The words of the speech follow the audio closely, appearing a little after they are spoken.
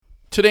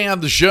Today on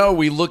the show,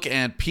 we look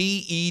at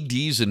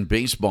PEDs in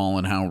baseball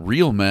and how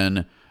real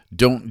men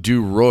don't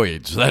do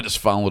roids. That is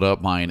followed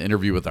up by an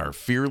interview with our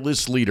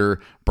fearless leader,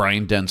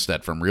 Bryan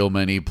Dennstedt from Real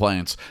Men Eat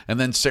Plants. And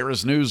then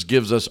Sarah's News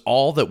gives us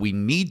all that we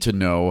need to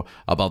know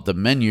about the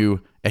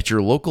menu at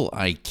your local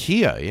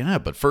Ikea. Yeah,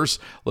 but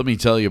first, let me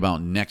tell you about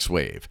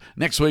NextWave.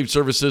 NextWave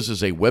Services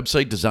is a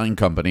website design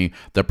company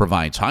that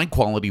provides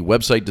high-quality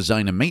website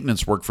design and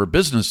maintenance work for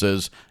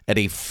businesses at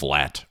a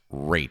flat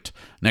rate.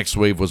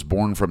 NextWave was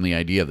born from the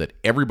idea that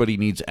everybody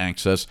needs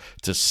access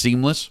to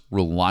seamless,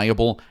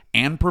 reliable,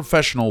 and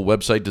professional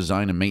website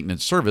design and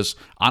maintenance service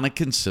on a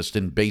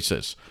consistent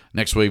basis.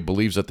 NextWave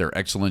believes that their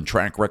excellent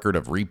track record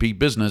of repeat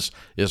business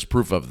is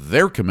proof of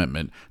their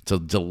commitment to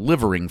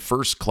delivering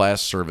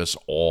first-class service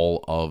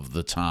all of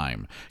the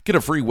time. Get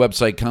a free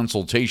website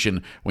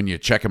consultation when you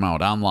check them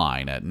out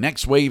online at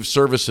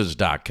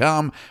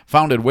nextwaveservices.com,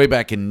 founded way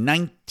back in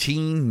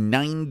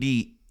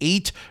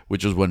 1998,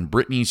 which is when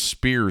Britney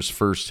Spears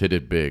first hit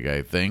it big,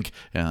 I think.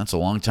 Yeah, that's a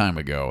long time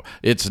ago.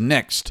 It's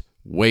Next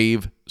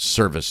Wave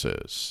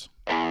Services.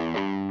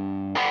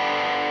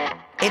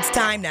 It's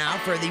time now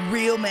for the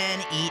Real Men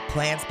Eat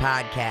Plants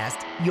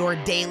podcast, your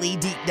daily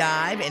deep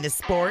dive into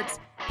sports,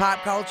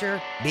 pop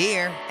culture,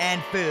 beer,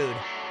 and food,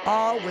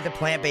 all with a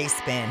plant-based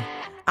spin.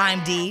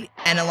 I'm Dee,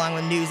 and along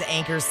with news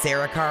anchor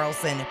Sarah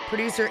Carlson,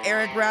 producer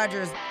Eric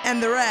Rogers,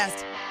 and the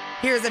rest,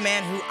 here's a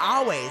man who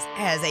always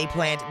has a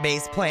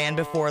plant-based plan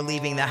before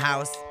leaving the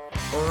house,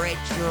 Rich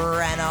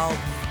Reynolds.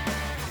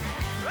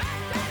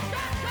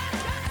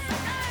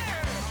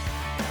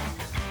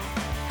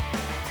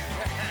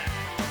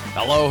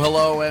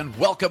 Hello, and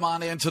welcome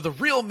on into the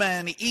Real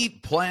Men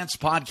Eat Plants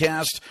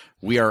podcast.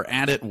 We are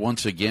at it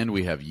once again.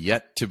 We have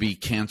yet to be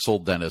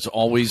canceled. That is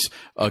always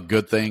a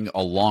good thing,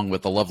 along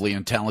with the lovely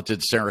and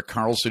talented Sarah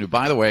Carlson, who,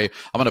 by the way,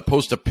 I'm going to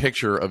post a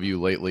picture of you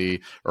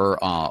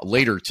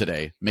later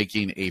today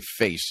making a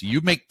face.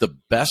 You make the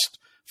best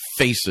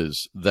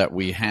faces that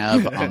we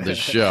have on this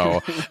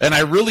show, and I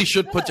really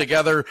should put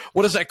together,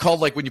 what is that called,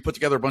 like when you put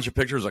together a bunch of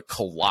pictures, a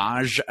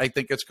collage, I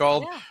think it's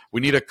called. Yeah.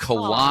 We need a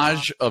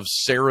collage of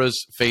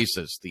Sarah's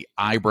faces, the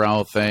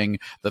eyebrow thing,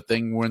 the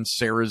thing when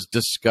Sarah's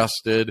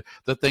disgusted,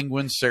 the thing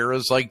when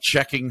Sarah's like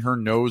checking her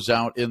nose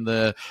out in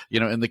the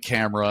in the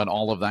camera, and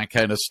all of that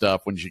kind of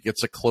stuff when she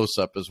gets a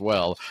close-up as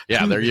well.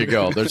 Yeah, there you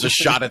go. There's a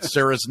shot at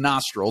Sarah's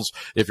nostrils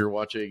if you're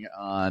watching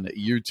on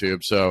YouTube.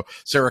 So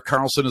Sarah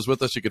Carlson is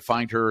with us. You can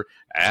find her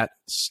at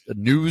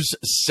News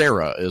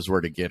Sarah is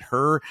where to get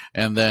her.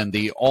 And then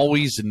the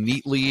always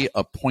neatly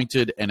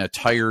appointed and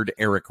attired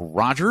Eric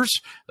Rogers.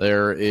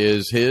 There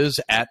is his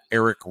at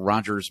Eric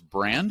Rogers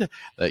brand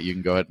that you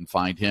can go ahead and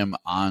find him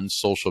on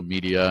social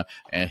media.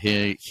 And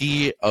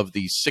he of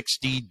the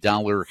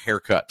 $60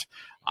 haircut.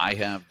 I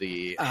have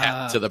the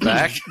hat to the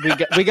back.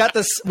 we got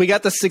the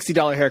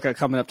 $60 haircut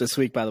coming up this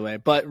week, by the way.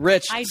 But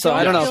Rich, I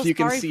don't know if you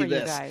can see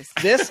this.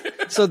 This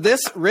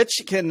Rich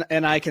can,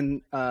 and I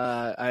can,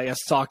 I guess,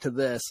 talk to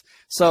this.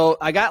 So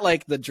I got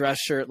like the dress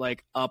shirt,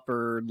 like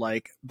upper,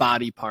 like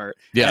body part,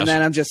 and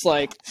then I'm just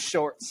like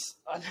shorts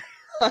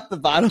on the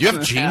bottom. You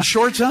have jean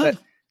shorts on?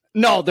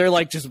 No, they're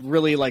like just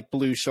really like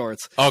blue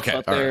shorts. Okay,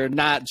 but they're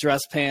not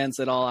dress pants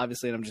at all.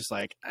 Obviously, and I'm just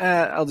like,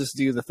 I'll just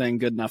do the thing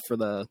good enough for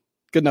the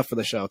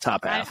show,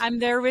 top half. I'm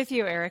there with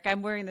you, Eric.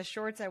 I'm wearing the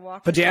shorts I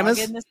walked pajamas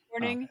in this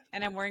morning,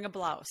 and I'm wearing a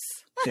blouse.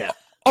 Yeah.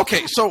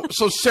 Okay, so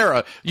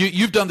Sarah,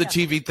 you've done the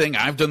TV thing.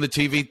 I've done the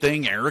TV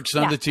thing. Eric's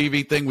done the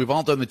TV thing. We've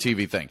all done the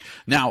TV thing.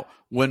 Now,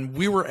 when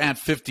we were at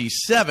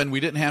 57, we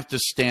didn't have to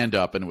stand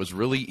up, and it was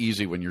really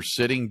easy when you're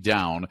sitting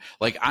down.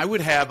 Like I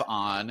would have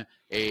on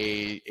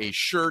a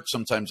shirt,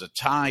 sometimes a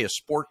tie, a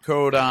sport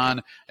coat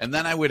on, and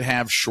then I would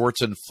have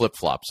shorts and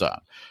flip-flops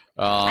on.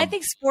 I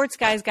think sports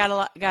guys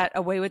got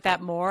away with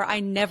that more. I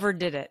never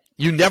did it.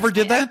 You never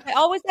did that? I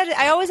always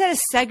had a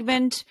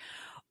segment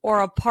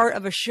or a part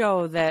of a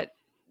show that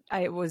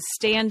I was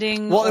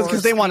standing. Well, it's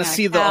because they want to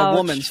see a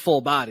woman's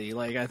full body.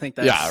 Like I think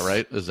that's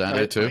right. Is that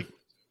it too?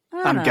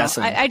 I'm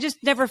guessing. I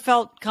just never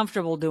felt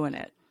comfortable doing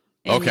it.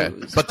 Okay,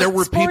 but there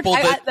were people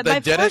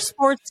that did it.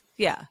 Sports,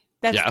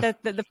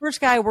 the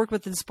first guy I worked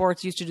with in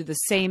sports used to do the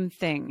same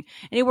thing,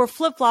 and he wore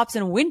flip flops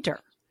in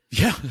winter.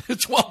 Yeah,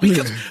 it's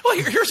because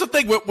here's the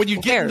thing. When you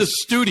get in the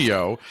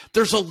studio,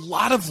 there's a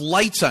lot of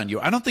lights on you.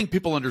 I don't think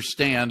people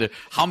understand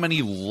how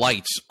many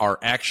lights are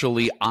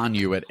actually on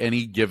you at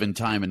any given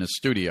time in a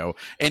studio,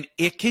 and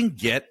it can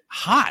get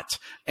hot.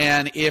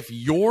 And if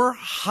you're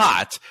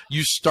hot,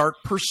 you start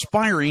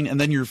perspiring,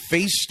 and then your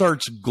face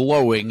starts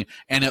glowing,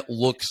 and it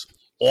looks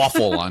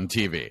awful on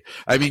TV.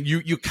 I mean,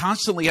 you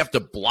constantly have to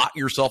blot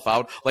yourself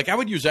out. Like I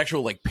would use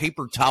actual like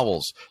paper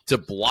towels to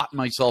blot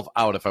myself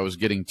out if I was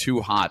getting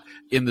too hot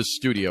in the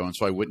studio, and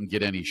so I wouldn't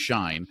get any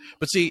shine.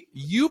 But see,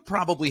 you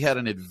probably had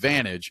an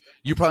advantage.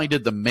 You probably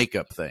did the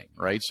makeup thing,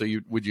 right? So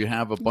would you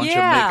have a bunch of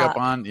makeup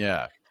on?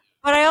 Yeah.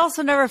 But I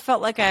also never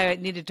felt like I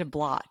needed to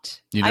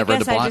blot. You never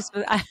had to blot?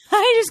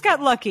 I just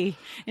got lucky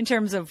in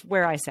terms of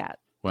where I sat.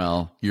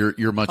 Well,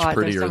 you're much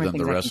prettier than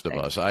the rest of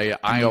us.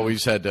 I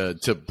always had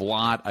to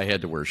blot. I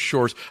had to wear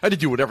shorts. I had to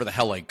do whatever the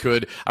hell I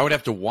could. I would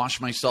have to wash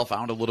myself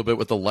out a little bit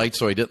with the light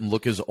so I didn't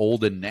look as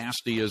old and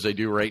nasty as I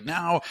do right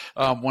now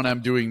when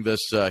I'm doing this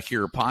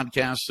here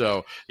podcast.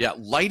 So, yeah,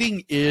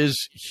 lighting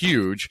is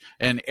huge.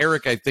 And,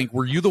 Eric, I think,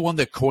 were you the one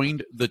that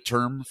coined the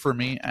term for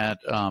me at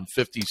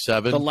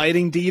 57? The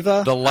lighting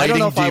diva? The lighting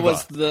diva. I don't know if I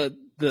was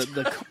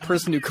the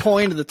person who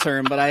coined the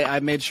term, but I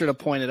made sure to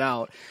point it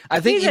out.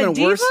 I think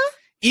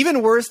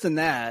even worse than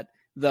that,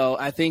 though,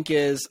 I think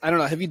is, I don't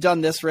know, have you done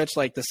this, Rich,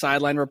 like the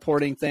sideline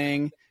reporting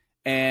thing,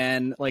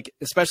 and like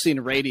especially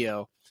in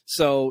radio?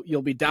 So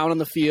you'll be down on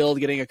the field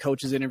getting a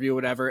coach's interview or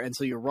whatever, and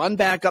so you run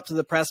back up to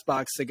the press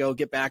box to go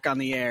get back on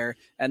the air,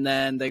 and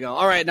then they go,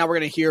 all right, now we're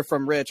going to hear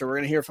from Rich, or we're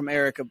going to hear from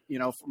Eric, you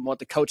know, from what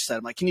the coach said.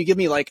 I'm like, can you give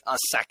me like a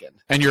second?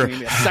 And you're give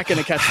me a second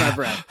to catch my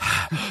breath.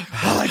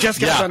 Well, I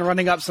just got done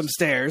running up some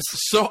stairs.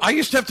 So I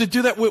used to have to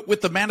do that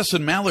with the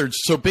Madison Mallards.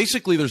 So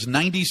basically there's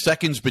 90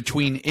 seconds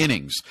between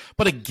innings,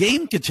 but a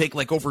game could take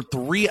like over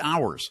 3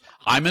 hours.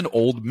 I'm an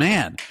old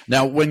man.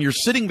 Now, when you're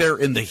sitting there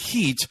in the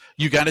heat,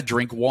 you got to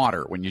drink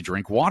water. When you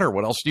drink water,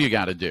 what else do you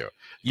got to do?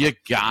 You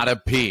got to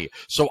pee.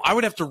 So I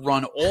would have to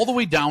run all the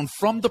way down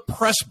from the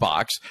press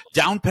box,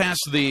 down past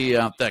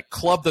that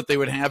club that they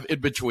would have in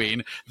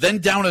between, then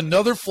down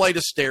another flight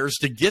of stairs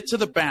to get to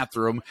the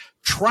bathroom,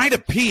 try to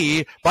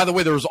pee. By the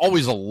way, there was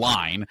always a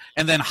line,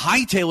 and then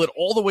hightail it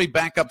all the way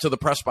back up to the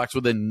press box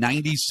within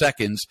 90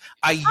 seconds.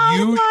 My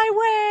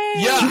way.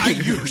 Yeah,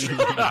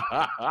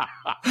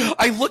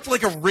 I looked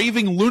like a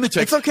raving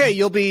lunatic. It's okay.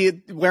 You'll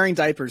be wearing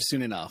diapers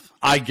soon enough.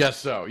 I guess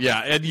so. Yeah,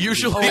 and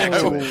usually,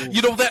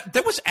 you know,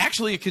 that was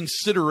actually a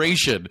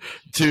consideration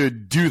to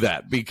do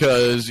that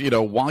because, you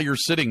know, while you're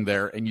sitting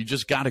there and you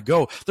just got to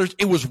go,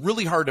 it was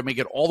really hard to make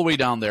it all the way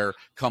down there,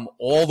 come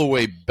all the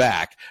way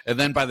back, and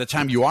then by the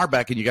time you are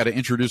back and you got to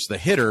introduce the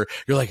hitter,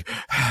 you're like,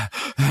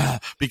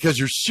 because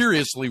you're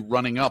seriously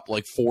running up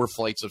like 4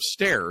 flights of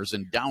stairs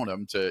and down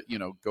them to, you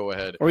know, go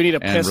ahead or you need a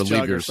piss relieve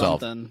jug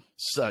yourself. Or something.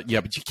 So, yeah,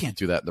 but you can't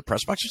do that in the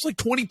press box. There's like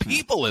 20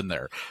 people in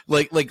there,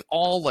 like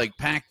all like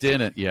packed in.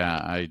 And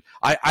yeah,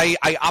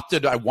 I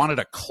opted. I wanted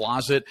a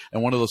closet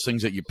and one of those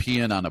things that you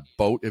pee in on a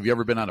boat. Have you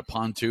ever been on a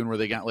pontoon where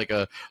they got like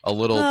a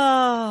little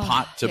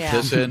pot to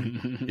piss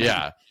in?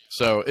 Yeah.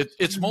 So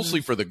it's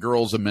mostly for the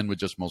girls, and men would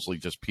just mostly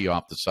just pee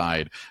off the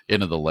side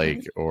into the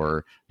lake,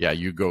 or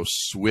you go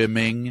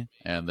swimming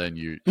and then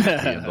you pee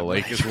in the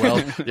lake as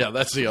well. Yeah,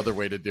 that's the other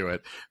way to do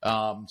it.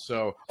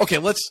 So okay,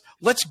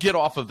 let's get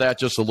off of that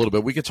just a little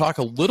bit. We could talk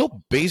a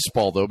little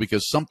baseball though,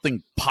 because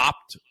something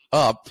popped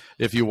up,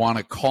 if you want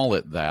to call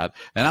it that.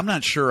 And I'm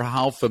not sure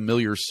how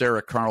familiar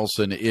Sarah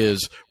Carlson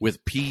is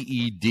with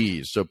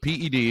PEDs. So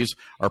PEDs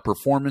are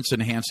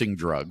performance-enhancing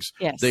drugs.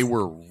 Yes. They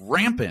were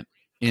rampant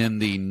in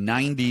the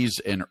 90s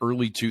and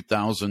early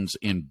 2000s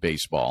in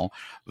baseball.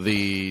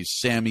 The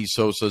Sammy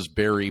Sosas,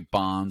 Barry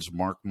Bonds,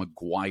 Mark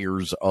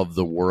McGuire's of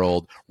the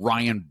world.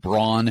 Ryan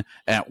Braun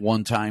at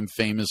one time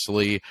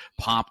famously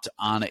popped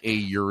on a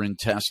urine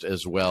test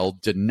as well,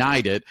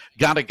 denied it,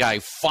 got a guy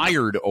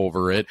fired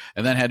over it,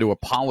 and then had to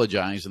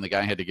apologize, and the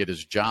guy had to get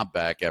his job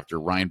back after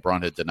Ryan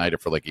Braun had denied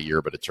it for like a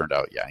year, but it turned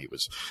out,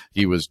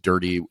 he was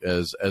dirty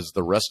as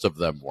the rest of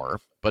them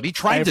were. But he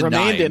tried to deny. I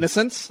have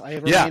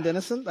remained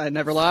innocent. I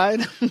never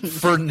lied.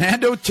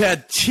 Fernando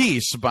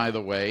Tatis, by the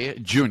way,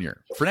 Jr.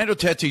 Fernando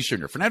Tatis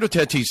Jr. Fernando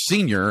Tatis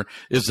Sr.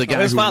 is the guy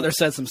his father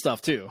said some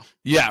stuff, too.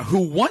 Yeah,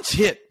 who once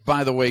hit,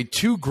 by the way,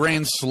 2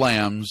 grand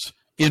slams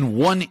in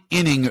 1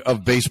 inning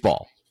of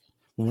baseball.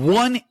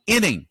 1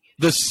 inning.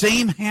 The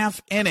same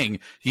half inning,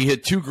 he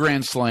hit 2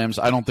 grand slams.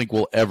 I don't think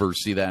we'll ever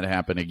see that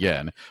happen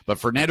again. But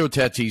Fernando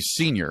Tatis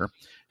Sr.,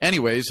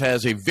 anyways,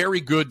 has a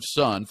very good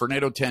son,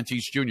 Fernando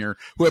Tatis Jr.,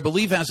 who I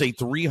believe has a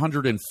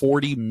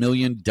 $340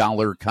 million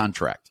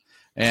contract.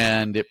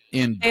 And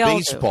in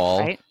baseball,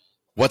 do, right?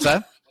 What's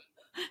that?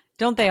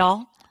 Don't they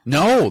all?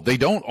 No, they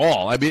don't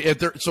all. I mean,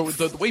 so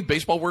the way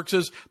baseball works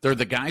is they're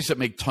the guys that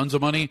make tons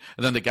of money,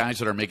 and then the guys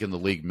that are making the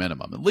league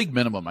minimum. And league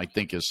minimum, I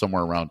think, is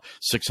somewhere around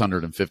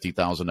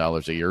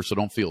 $650,000 a year. So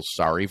don't feel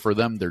sorry for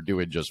them; they're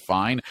doing just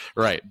fine,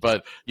 right?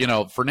 But you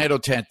know, Fernando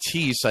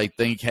Tatis, I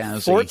think,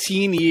 has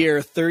 14-year,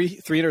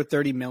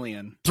 $330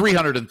 million.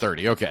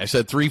 330. Okay, I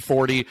said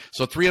 340,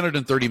 so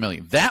 330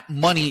 million. That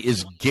money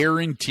is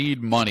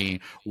guaranteed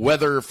money,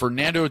 whether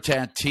Fernando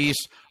Tatis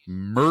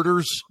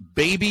murders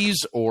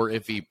babies or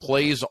if he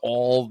plays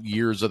all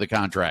years of the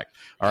contract.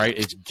 All right,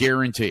 it's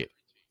guaranteed.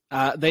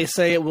 They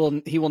say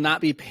he will not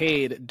be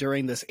paid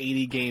during this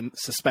 80-game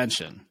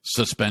suspension.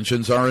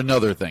 Suspensions are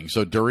another thing.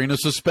 So during a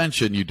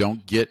suspension, you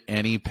don't get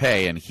any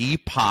pay. And he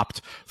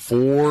popped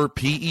 4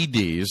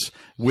 PEDs,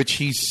 which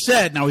he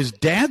said, now his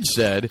dad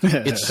said,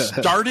 it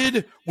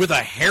started with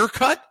a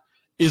haircut.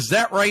 Is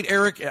that right,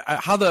 Eric?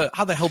 How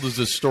the hell does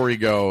this story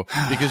go?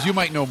 Because you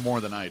might know more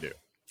than I do.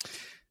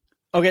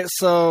 Okay,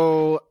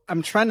 so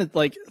I'm trying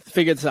to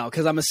figure this out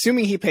because I'm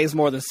assuming he pays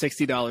more than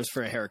 $60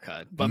 for a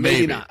haircut, but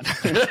maybe not.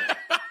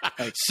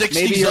 60's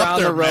maybe you're up on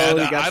there, the road.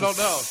 man. I don't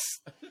know.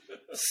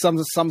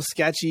 some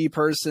sketchy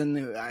person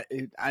who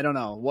I don't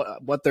know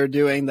what they're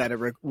doing that it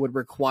would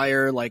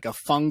require like a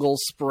fungal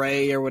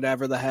spray or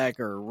whatever the heck,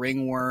 or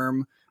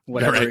ringworm,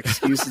 whatever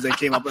excuses they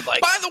came up with.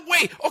 Like, by the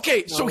way,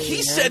 okay, so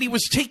he said he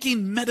was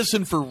taking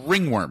medicine for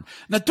ringworm.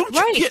 Now, don't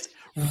you get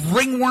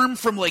ringworm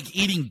from like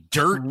eating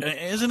dirt?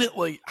 Isn't it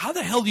like, how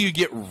the hell do you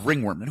get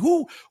ringworm? And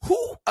who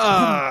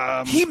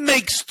he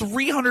makes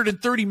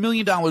 $330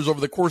 million over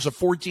the course of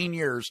 14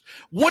 years.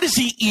 What is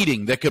he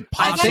eating that could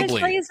possibly? I gotta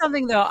tell you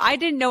something though. I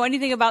didn't know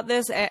anything about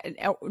this,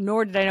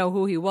 nor did I know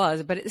who he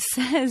was. But it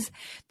says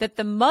that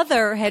the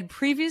mother had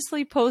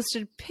previously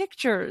posted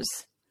pictures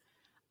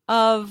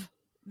of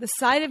the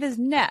side of his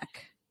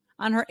neck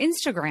on her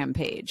Instagram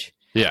page.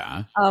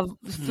 Yeah.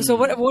 So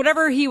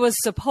whatever he was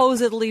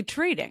supposedly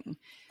treating,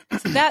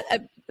 so that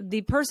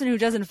the person who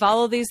doesn't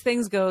follow these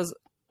things goes,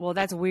 well,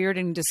 that's weird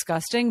and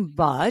disgusting,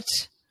 but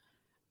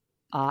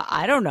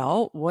I don't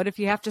know. What if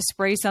you have to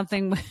spray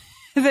something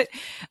that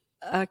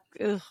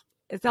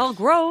it's all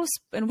gross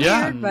and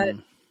weird, but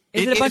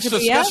is it a bunch of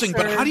disgusting, BS,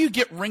 but how do you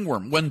get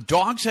ringworm? When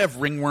dogs have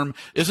ringworm,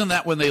 isn't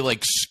that when they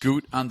like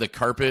scoot on the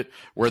carpet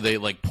where they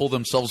like pull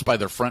themselves by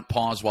their front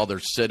paws while they're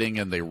sitting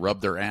and they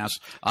rub their ass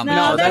on the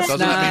carpet? Doesn't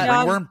that mean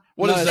ringworm?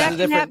 What is that?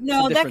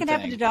 That can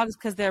happen to dogs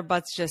because their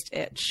butts just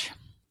itch.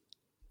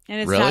 And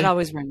it's not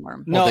always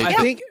ringworm. No, I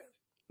think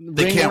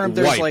ringworm,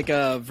 there's like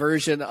a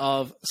version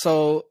of,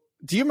 so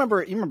do you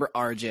remember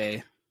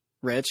RJ,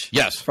 Rich?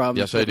 Yes.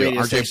 Yes, I do.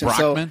 RJ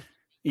Brockman? So,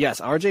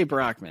 yes, RJ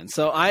Brockman.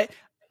 So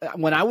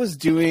when I was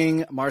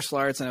doing martial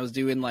arts and I was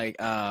doing like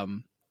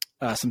some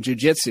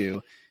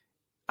jujitsu,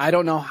 I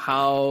don't know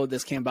how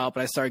this came about,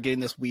 but I started getting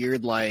this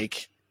weird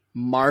like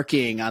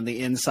marking on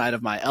the inside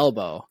of my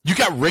elbow. You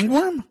got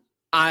ringworm?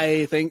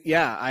 I think,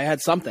 yeah, I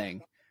had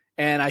something.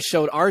 And I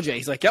showed RJ.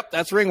 He's like, yep,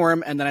 that's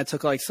ringworm. And then I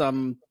took like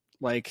some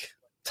like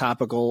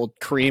topical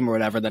cream or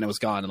whatever. Then it was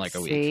gone in like a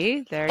week.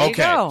 See, there you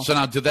go. Okay, so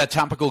now did that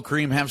topical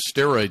cream have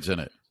steroids in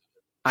it?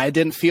 I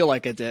didn't feel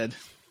like it did.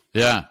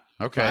 Yeah,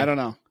 okay. I don't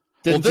know.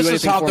 Didn't do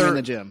anything for me in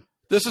the gym.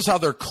 This is how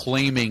they're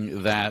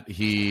claiming that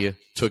he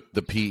took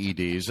the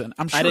PEDs, and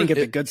I'm sure I didn't get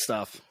the good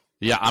stuff.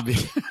 Yeah,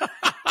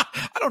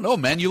 I don't know,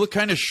 man. You look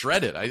kind of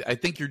shredded. I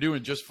think you're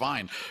doing just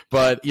fine,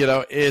 but you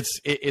know,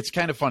 it's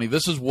kind of funny.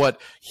 This is what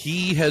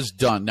he has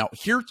done. Now,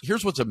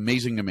 here's what's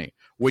amazing to me.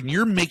 When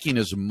you're making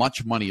as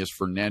much money as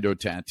Fernando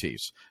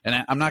Tatis,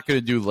 and I'm not going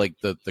to do like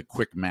the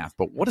quick math,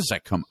 but what does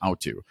that come out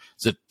to?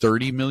 Is it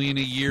 30 million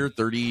a year,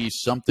 30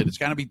 something? It's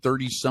got to be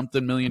 30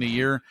 something million a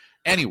year.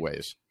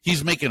 Anyways,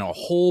 he's making a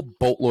whole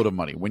boatload of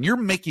money. When you're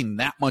making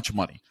that much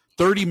money,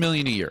 30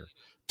 million a year,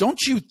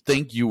 don't you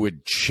think you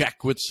would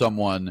check with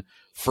someone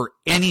for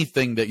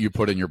anything that you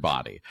put in your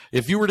body?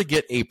 If you were to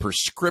get a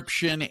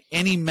prescription,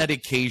 any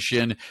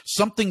medication,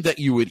 something that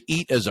you would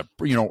eat as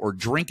or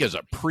drink as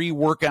a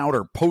pre-workout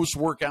or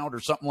post-workout or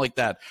something like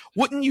that,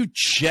 wouldn't you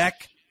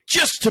check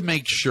just to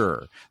make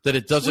sure that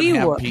it doesn't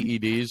have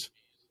PEDs?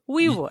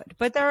 We would,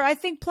 but there are, I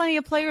think, plenty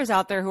of players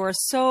out there who are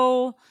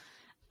so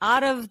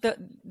out of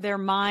their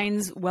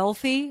minds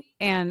wealthy,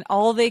 and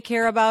all they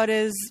care about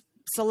is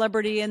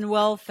celebrity and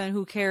wealth, and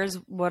who cares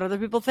what other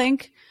people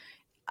think.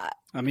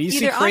 I mean, you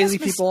see crazy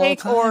people all the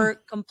time. Or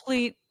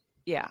complete,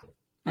 yeah.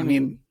 I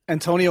mean,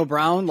 Antonio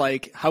Brown,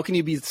 like, how can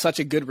you be such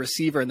a good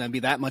receiver and then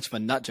be that much of a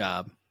nut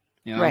job?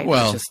 You know, right.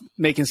 Well, just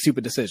making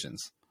stupid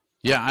decisions.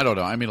 Yeah, I don't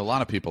know. I mean, a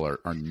lot of people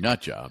are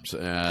nut jobs.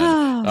 And,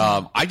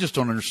 I just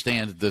don't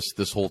understand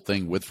this whole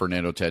thing with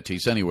Fernando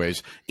Tatis.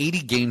 Anyways,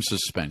 80-game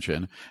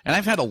suspension. And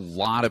I've had a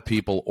lot of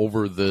people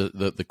over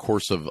the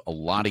course of a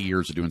lot of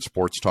years of doing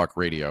sports talk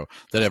radio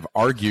that have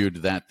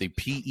argued that the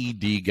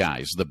PED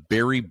guys, the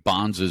Barry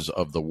Bondses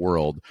of the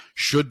world,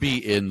 should be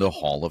in the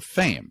Hall of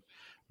Fame.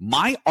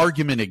 My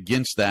argument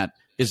against that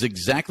is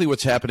exactly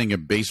what's happening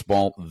in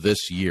baseball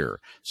this year.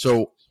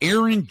 So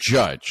Aaron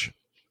Judge,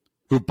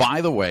 who,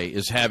 by the way,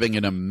 is having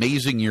an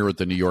amazing year with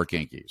the New York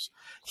Yankees,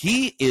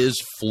 he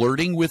is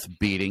flirting with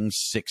beating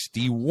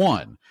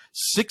 61.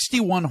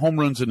 61 home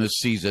runs in a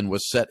season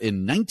was set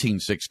in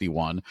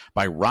 1961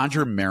 by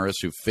Roger Maris,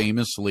 who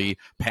famously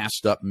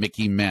passed up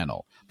Mickey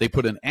Mantle. They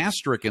put an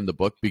asterisk in the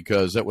book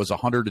because it was a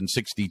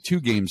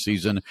 162-game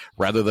season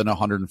rather than a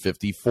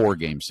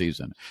 154-game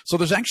season. So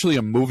there's actually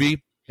a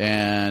movie,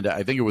 and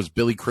I think it was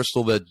Billy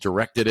Crystal that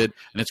directed it,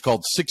 and it's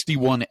called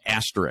 61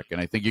 Asterisk,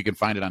 and I think you can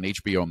find it on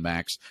HBO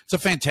Max. It's a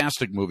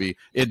fantastic movie.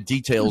 It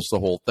details the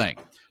whole thing.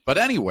 But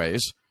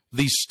anyways,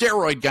 the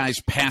steroid guys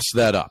passed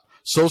that up.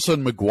 Sosa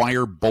and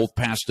McGuire both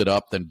passed it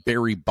up. Then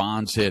Barry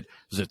Bonds hit,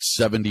 is it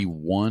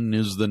 71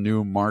 is the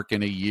new mark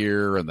in a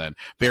year? And then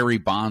Barry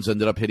Bonds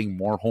ended up hitting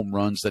more home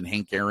runs than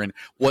Hank Aaron.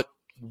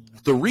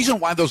 The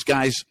reason why those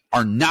guys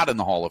are not in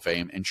the Hall of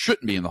Fame and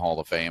shouldn't be in the Hall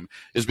of Fame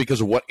is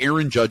because of what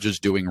Aaron Judge is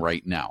doing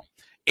right now.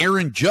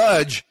 Aaron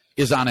Judge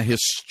is on a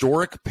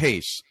historic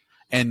pace,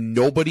 and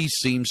nobody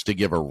seems to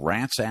give a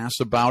rat's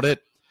ass about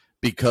it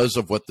because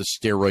of what the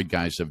steroid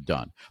guys have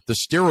done. The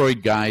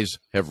steroid guys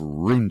have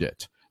ruined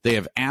it. They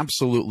have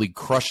absolutely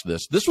crushed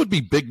this. This would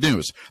be big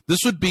news. This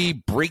would be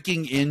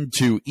breaking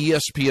into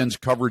ESPN's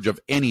coverage of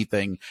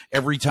anything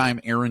every time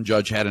Aaron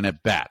Judge had an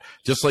at-bat,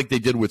 just like they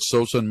did with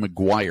Sosa and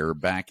McGuire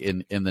back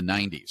in the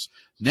 90s.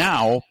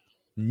 Now,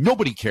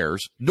 nobody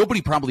cares.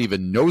 Nobody probably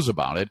even knows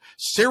about it.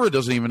 Sarah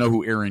doesn't even know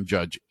who Aaron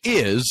Judge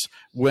is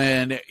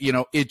when,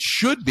 it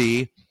should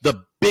be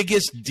the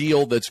biggest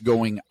deal that's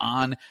going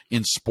on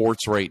in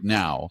sports right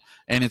now.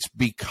 And it's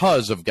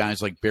because of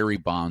guys like Barry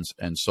Bonds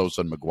and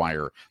Sosa and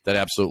McGuire that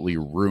absolutely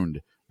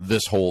ruined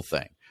this whole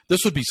thing.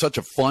 This would be such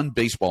a fun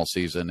baseball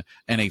season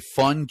and a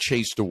fun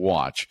chase to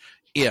watch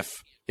if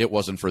it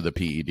wasn't for the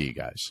PED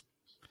guys.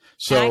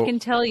 So and I can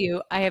tell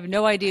you, I have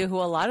no idea who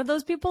a lot of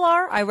those people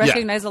are. I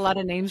recognize a lot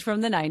of names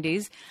from the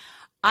 90s.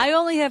 I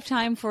only have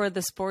time for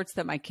the sports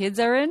that my kids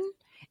are in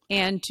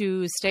and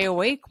to stay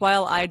awake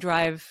while I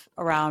drive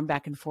around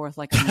back and forth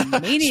like a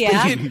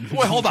maniac.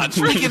 Hold on.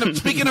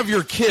 Speaking of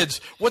your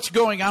kids, what's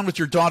going on with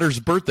your daughter's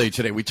birthday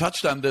today? We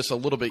touched on this a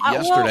little bit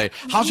yesterday.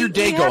 How's your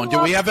day going? Do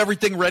we have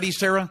everything ready,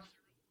 Sarah?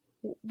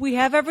 We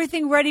have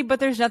everything ready, but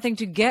there's nothing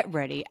to get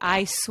ready.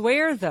 I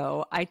swear,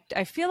 though,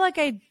 I feel like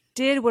I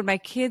did when my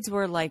kids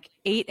were like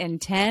 8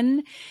 and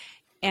 10.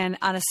 And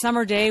on a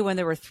summer day when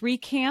there were 3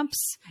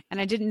 camps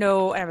and I didn't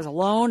know, and I was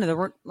alone and there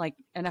weren't like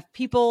enough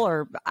people,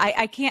 or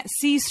I can't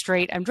see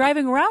straight. I'm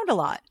driving around a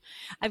lot.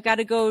 I've got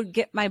to go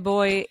get my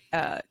boy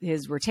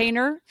his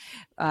retainer.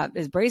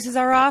 His braces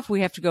are off.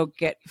 We have to go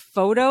get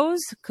photos.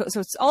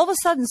 So it's all of a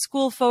sudden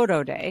school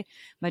photo day.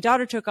 My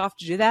daughter took off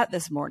to do that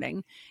this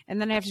morning.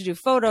 And then I have to do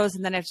photos,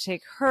 and then I have to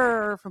take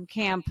her from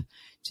camp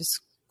to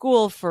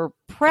school for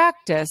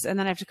practice. And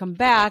then I have to come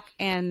back,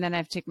 and then I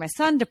have to take my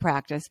son to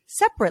practice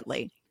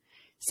separately.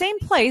 Same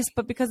place,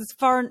 but because it's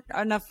far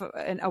enough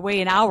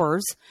away in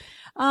hours.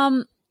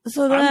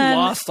 So then, I'm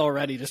lost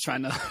already just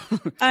trying to.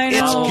 I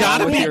know. It's got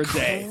to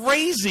be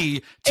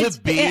crazy to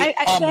be a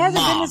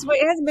mom.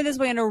 It hasn't been this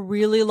way in a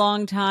really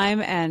long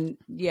time. And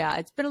yeah,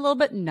 it's been a little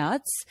bit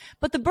nuts.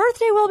 But the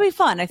birthday will be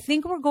fun. I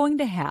think we're going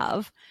to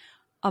have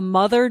a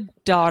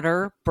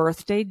mother-daughter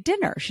birthday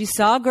dinner. She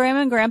saw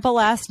Grandma and Grandpa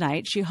last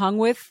night. She hung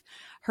with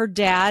her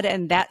dad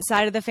and that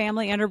side of the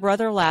family and her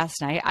brother last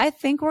night. I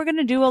think we're going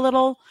to do a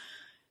little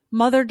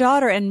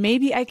mother-daughter, and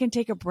maybe I can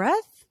take a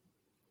breath.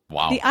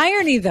 Wow. The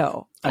irony,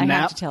 though, I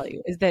nap? have to tell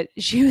you, is that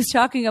she was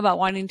talking about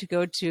wanting to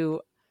go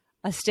to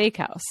a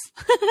steakhouse.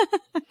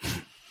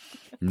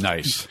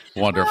 Nice.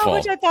 Wonderful.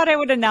 Which I thought I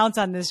would announce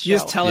on this show. You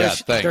just tell her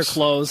they're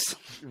closed.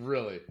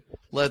 Really?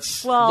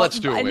 Let's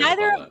do it.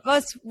 Neither of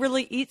us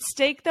really eat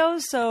steak, though,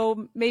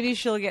 so maybe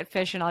she'll get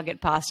fish and I'll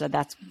get pasta.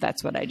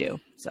 That's what I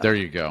do. So. There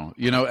you go.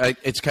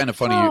 It's kind of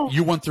funny.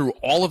 You went through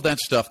all of that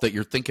stuff that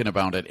you're thinking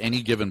about at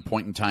any given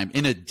point in time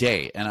in a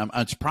day. And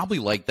it's probably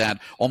like that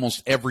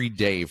almost every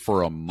day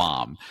for a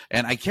mom.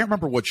 And I can't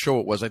remember what show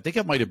it was. I think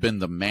it might have been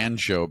the Man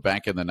Show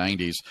back in the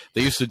 90s.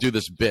 They used to do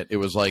this bit. It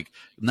was like,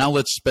 now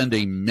let's spend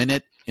a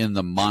minute in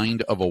the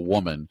mind of a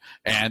woman.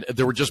 And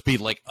there would just be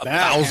like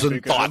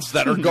 1,000 thoughts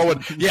that are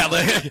going. Yeah,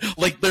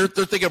 like they're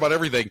thinking about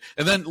everything.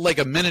 And then like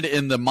a minute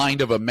in the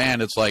mind of a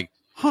man, it's like,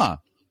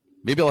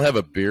 maybe I'll have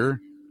a beer.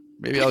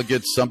 Maybe I'll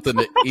get something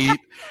to eat,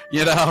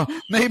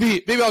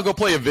 maybe I'll go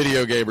play a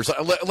video game or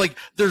something. Like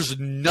there's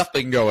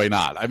nothing going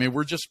on. I mean,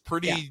 we're just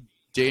pretty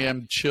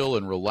damn chill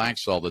and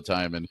relaxed all the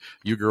time. And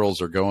you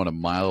girls are going a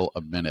mile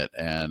a minute.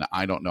 And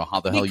I don't know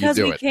how the hell you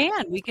do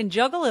it. We can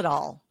juggle it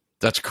all.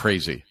 That's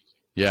crazy.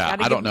 Yeah,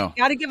 I don't know.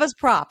 Got to give us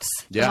props.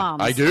 Yeah,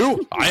 moms. I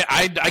do.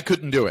 I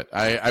couldn't do it.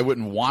 I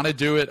wouldn't want to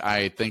do it.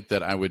 I think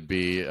that I would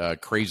be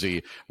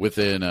crazy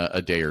within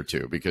a day or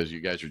two because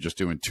you guys are just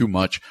doing too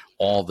much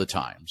all the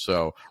time.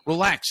 So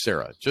relax,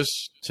 Sarah.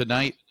 Just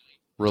tonight,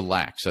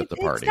 relax at the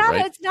party,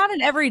 right? It's not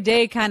an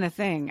everyday kind of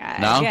thing.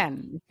 No?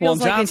 Again, it feels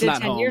like it did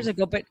 10 years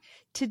ago. But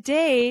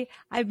today,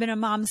 I've been a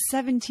mom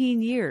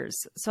 17 years.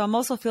 So I'm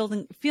also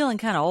feeling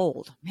kind of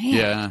old. Man.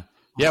 Yeah.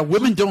 Yeah,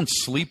 women don't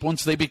sleep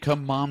once they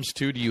become moms,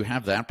 too. Do you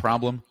have that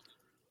problem?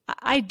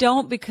 I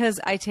don't,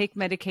 because I take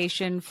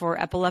medication for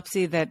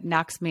epilepsy that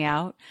knocks me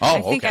out. Oh,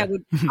 I think okay.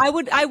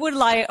 I would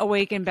lie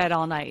awake in bed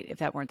all night if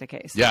that weren't the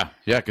case. Yeah,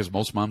 because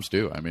most moms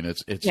do. I mean,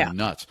 it's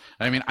nuts.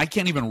 I mean, I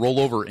can't even roll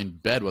over in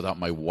bed without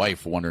my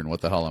wife wondering,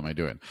 what the hell am I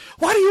doing?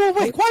 Why are you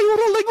awake? Why are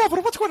you rolling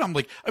over? What's going on? I'm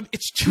like,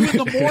 it's 2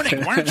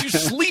 a.m. Why aren't you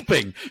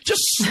sleeping?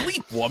 Just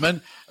sleep,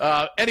 woman.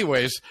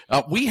 Anyways,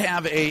 we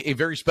have a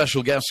very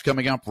special guest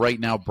coming up right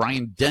now,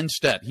 Bryan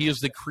Dennstedt. He is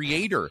the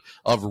creator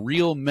of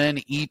Real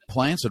Men Eat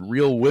Plants and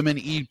Real Women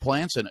Eat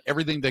Plants and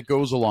everything that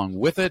goes along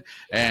with it,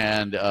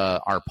 and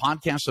our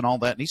podcast and all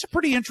that. And he's a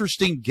pretty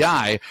interesting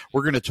guy.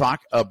 We're going to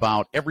talk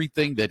about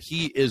everything that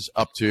he is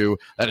up to.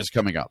 That is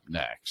coming up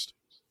next.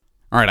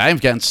 All right,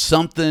 I've got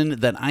something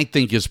that I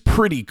think is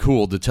pretty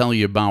cool to tell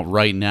you about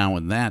right now,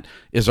 and that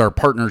is our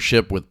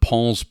partnership with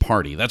Paul's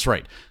Party. That's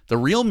right. The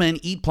Real Men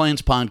Eat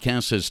Plants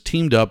podcast has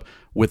teamed up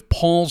with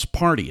Paul's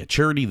Party, a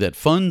charity that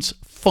funds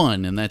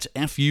fun, and that's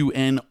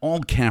F-U-N, all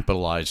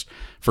capitalized,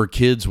 for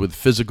kids with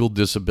physical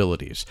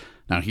disabilities.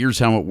 Now, here's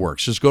how it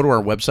works. Just go to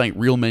our website,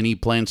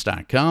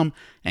 realmeneatplants.com,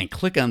 and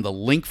click on the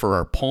link for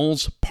our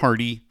Paul's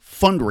Party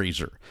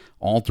fundraiser.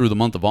 All through the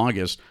month of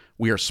August,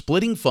 we are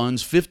splitting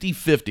funds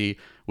 50-50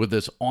 with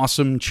this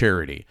awesome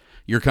charity.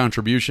 Your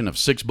contribution of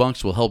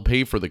 $6 will help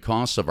pay for the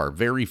costs of our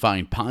very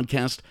fine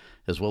podcast,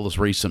 as well as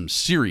raise some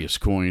serious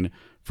coin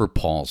for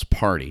Paul's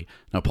party.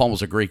 Now, Paul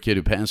was a great kid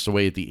who passed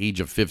away at the age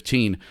of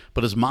 15,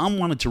 but his mom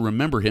wanted to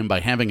remember him by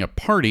having a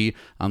party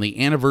on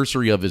the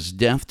anniversary of his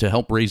death to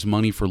help raise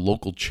money for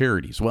local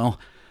charities. Well,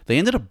 they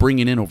ended up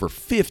bringing in over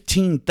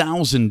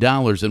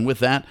 $15,000, and with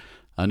that,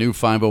 a new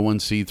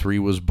 501c3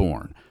 was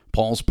born.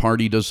 Paul's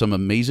party does some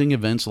amazing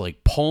events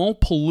like Paul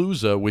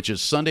Palooza, which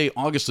is Sunday,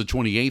 August the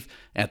 28th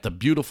at the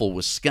beautiful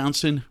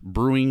Wisconsin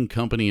Brewing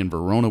Company in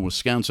Verona,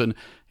 Wisconsin.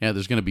 Yeah,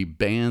 there's going to be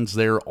bands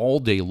there all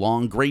day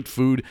long, great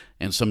food,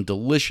 and some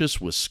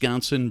delicious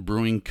Wisconsin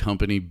Brewing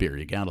Company beer.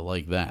 You got to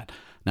like that.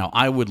 Now,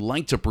 I would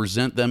like to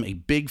present them a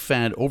big,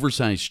 fat,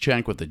 oversized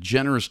check with a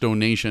generous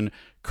donation,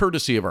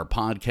 courtesy of our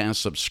podcast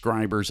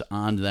subscribers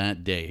on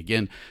that day.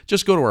 Again,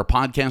 just go to our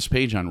podcast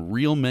page on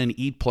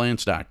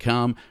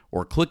realmeneatplants.com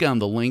or click on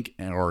the link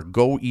or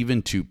go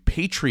even to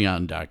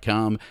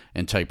patreon.com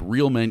and type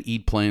Real Men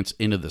Eat Plants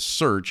into the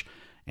search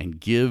and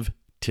give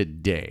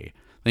today.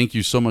 Thank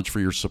you so much for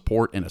your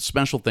support, and a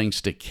special thanks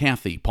to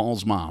Kathy,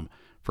 Paul's mom,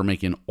 for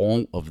making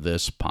all of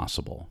this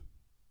possible.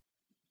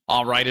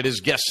 All right, it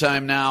is guest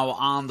time now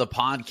on the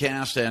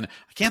podcast, and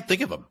I can't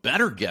think of a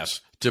better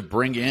guest to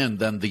bring in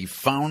than the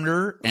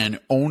founder and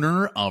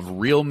owner of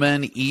Real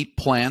Men Eat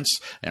Plants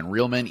and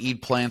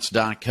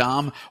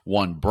realmeneatplants.com,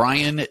 one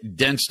Bryan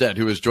Dennstedt,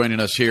 who is joining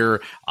us here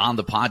on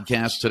the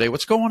podcast today.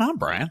 What's going on,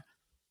 Bryan?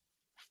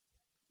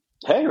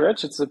 Hey,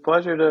 Rich, it's a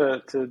pleasure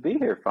to be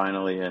here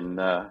finally and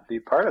be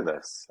part of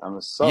this.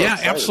 I'm so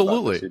excited absolutely.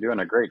 About this. You're doing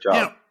a great job.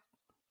 Yeah.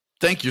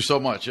 Thank you so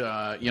much.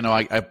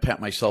 I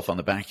pat myself on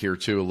the back here,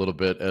 too, a little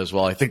bit as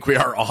well. I think we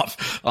are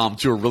off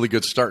to a really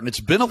good start, and it's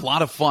been a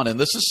lot of fun. And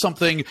this is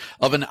something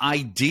of an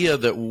idea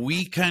that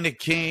we kind of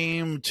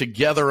came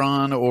together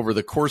on over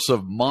the course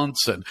of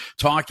months and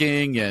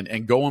talking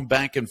and going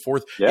back and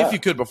forth. Yeah. If you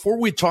could, before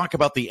we talk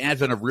about the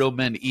advent of Real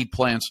Men Eat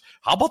Plants,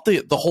 how about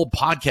the whole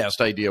podcast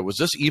idea? Was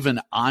this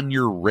even on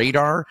your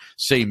radar,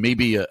 say,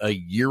 maybe a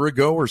year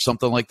ago or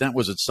something like that?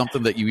 Was it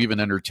something that you even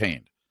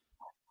entertained?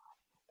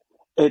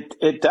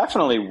 It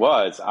definitely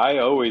was. I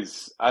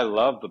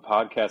love the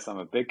podcast. I'm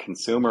a big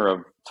consumer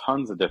of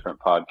tons of different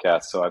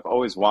podcasts, so I've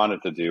always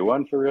wanted to do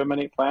one for Real Men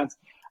Eat Plants.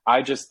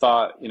 I just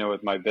thought,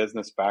 with my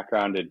business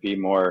background, it'd be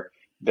more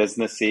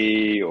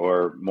businessy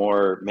or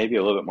more, maybe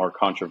a little bit more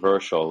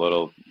controversial, a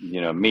little,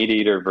 meat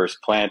eater versus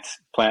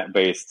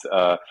plant-based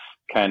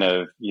kind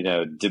of,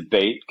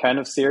 debate kind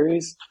of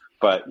series.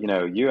 But,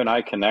 you and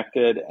I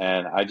connected,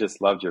 and I just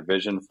loved your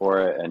vision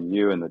for it. And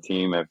you and the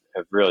team have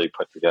really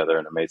put together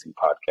an amazing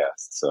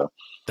podcast. So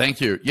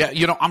thank you. Yeah,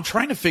 I'm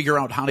trying to figure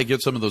out how to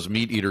get some of those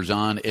meat eaters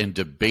on and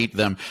debate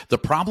them. The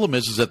problem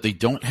is that they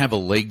don't have a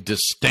leg to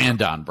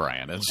stand on,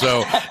 Bryan. And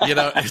so,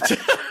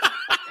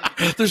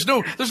 there's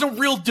no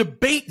real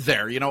debate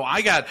there.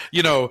 I got,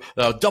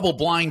 double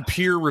blind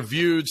peer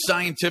reviewed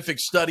scientific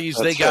studies.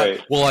 That's they got,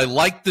 right. Well, I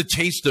like the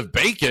taste of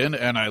bacon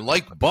and I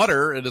like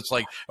butter. And it's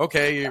like,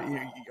 okay,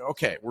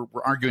 we're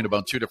arguing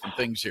about two different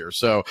things here.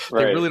 So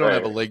they really don't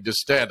have a leg to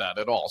stand on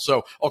at all.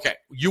 So, okay,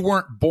 you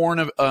weren't born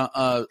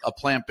a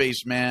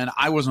plant-based man.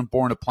 I wasn't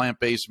born a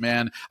plant-based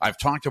man. I've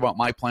talked about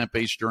my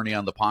plant-based journey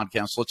on the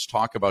podcast. Let's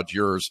talk about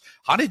yours.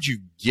 How did you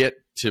get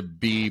to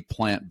be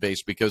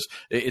plant-based? Because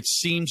it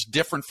seems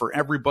different for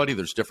everybody.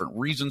 There's different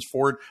reasons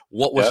for it.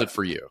 What was it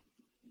for you?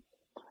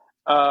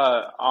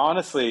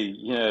 Honestly,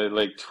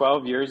 like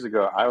 12 years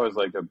ago, I was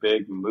like a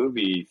big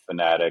movie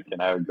fanatic,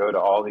 and I would go to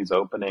all these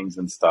openings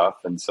and stuff.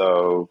 And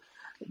so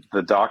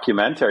the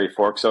documentary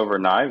Forks Over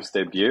Knives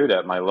debuted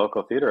at my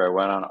local theater. I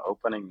went on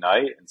opening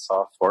night and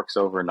saw Forks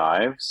Over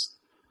Knives,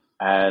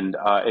 and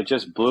it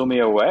just blew me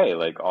away.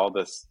 Like all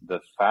the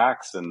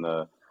facts and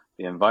the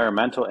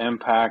environmental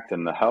impact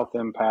and the health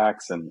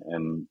impacts and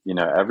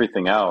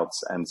everything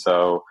else. And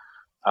so,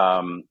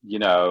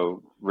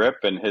 Rip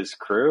and his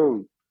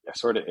crew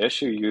sort of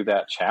issue you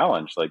that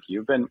challenge. Like,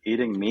 you've been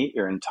eating meat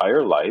your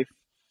entire life,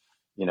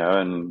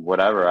 and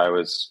whatever, I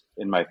was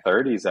in my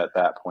 30s at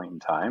that point in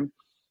time,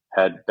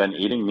 had been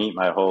eating meat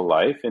my whole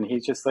life. And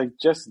he's just like,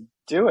 just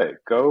do it.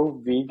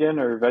 Go vegan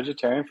or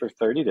vegetarian for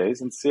 30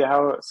 days and see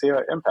how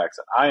it impacts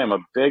it. I am a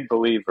big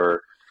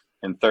believer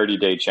in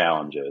 30-day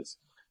challenges.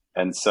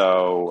 And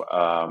so,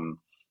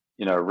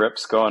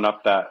 Rip's going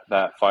up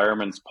that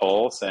fireman's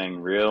pole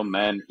saying Real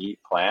Men Eat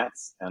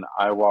Plants. And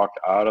I walked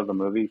out of the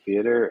movie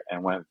theater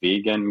and went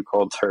vegan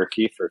cold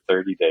turkey for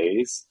 30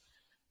 days.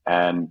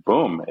 And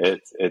boom,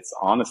 it's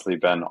honestly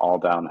been all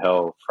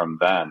downhill from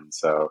then.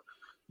 So,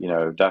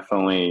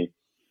 definitely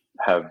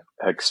have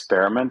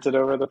experimented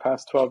over the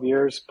past 12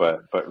 years,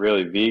 but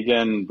really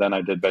vegan. Then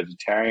I did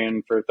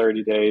vegetarian for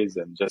 30 days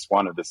and just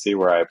wanted to see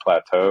where I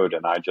plateaued.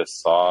 And I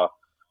just saw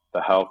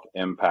the health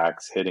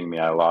impacts hitting me.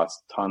 I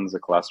lost tons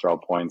of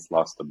cholesterol points,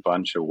 lost a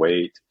bunch of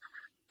weight,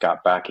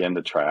 got back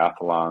into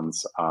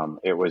triathlons.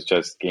 It was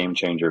just game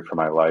changer for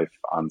my life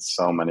on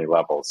so many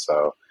levels.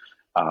 So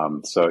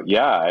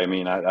yeah, I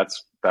mean,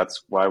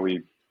 that's why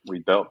we we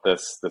built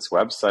this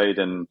website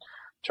and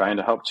trying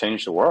to help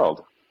change the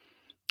world.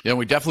 Yeah,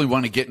 we definitely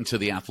want to get into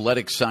the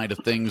athletic side of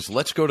things.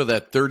 Let's go to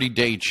that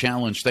 30-day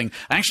challenge thing.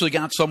 I actually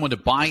got someone to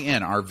buy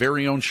in. Our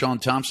very own Sean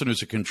Thompson,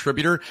 who's a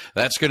contributor.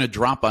 That's going to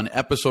drop on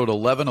episode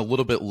 11 a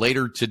little bit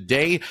later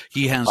today.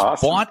 He has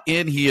bought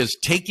in. He is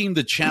taking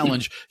the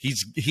challenge.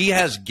 He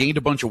has gained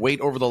a bunch of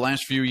weight over the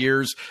last few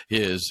years.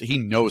 He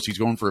knows he's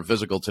going for a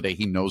physical today.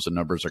 He knows the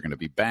numbers are going to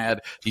be bad.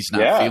 He's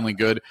not feeling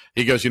good.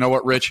 He goes, you know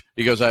what, Rich?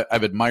 He goes,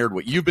 I've admired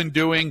what you've been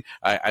doing.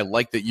 I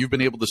like that you've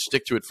been able to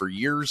stick to it for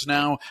years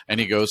now. And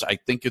he goes, I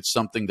think it's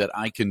something that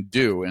I can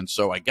do. And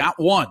so I got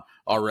one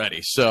already.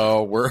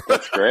 So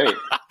that's great.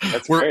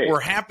 We're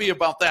happy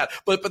about that.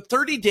 But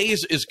 30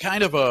 days is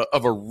kind of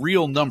a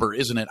real number,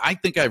 isn't it? I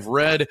think I've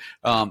read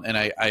and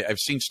I've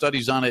seen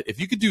studies on it. If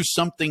you could do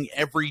something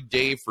every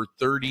day for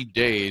 30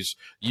 days,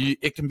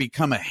 it can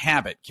become a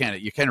habit, can't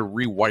it? You kind of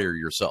rewire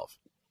yourself.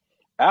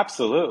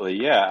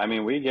 Absolutely. Yeah. I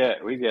mean, we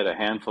get a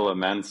handful of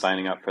men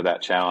signing up for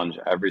that challenge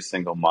every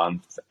single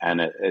month.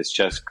 And it's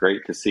just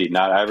great to see.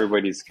 Not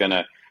everybody's going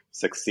to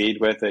succeed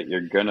with it.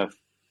 You're going to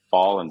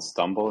fall and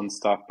stumble and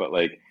stuff. But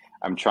like,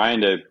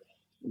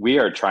 we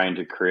are trying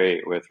to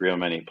create with Real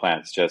Men Eat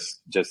Plants, just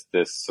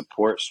this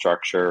support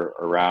structure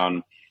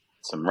around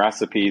some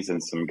recipes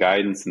and some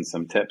guidance and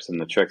some tips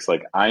and the tricks.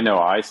 Like, I know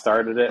I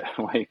started it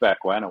way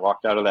back when I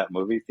walked out of that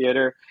movie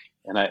theater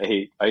and I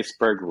ate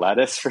iceberg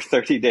lettuce for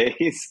 30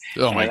 days.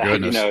 Oh my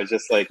goodness. It's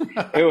just like,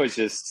 it was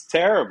just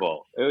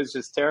terrible. It was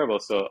just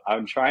terrible. So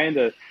I'm trying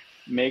to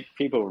make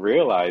people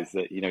realize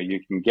that, you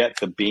can get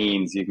the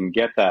beans, you can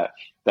get that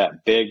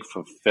big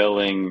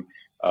fulfilling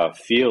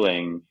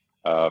feeling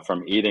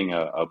from eating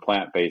a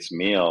plant-based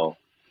meal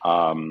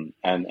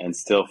and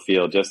still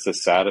feel just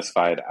as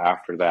satisfied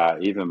after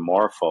that, even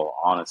more full,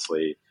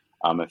 honestly,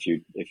 if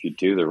you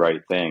do the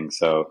right thing.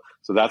 So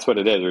that's what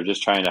it is. We're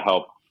just trying to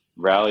help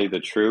rally the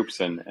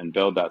troops and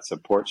build that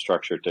support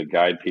structure to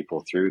guide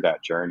people through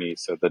that journey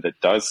so that it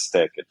does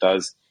stick. It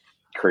does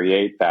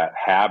create that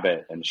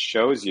habit and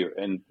shows you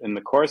in the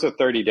course of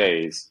 30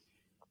 days,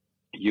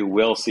 you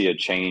will see a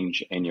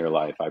change in your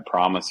life. I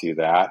promise you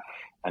that.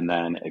 And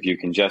then if you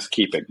can just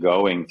keep it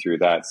going through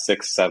that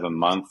 6-7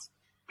 month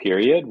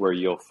period where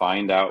you'll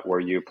find out where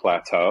you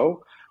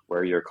plateau,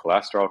 where your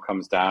cholesterol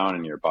comes down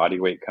and your body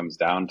weight comes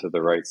down to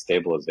the right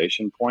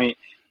stabilization point.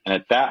 And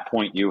at that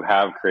point, you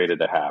have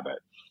created a habit.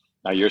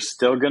 Now you're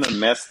still going to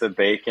miss the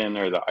bacon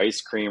or the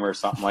ice cream or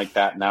something like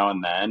that now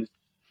and then.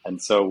 And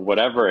so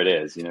whatever it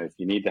is, if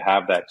you need to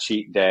have that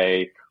cheat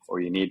day or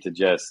you need to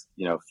just,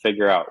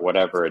 figure out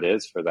whatever it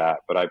is for that.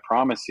 But I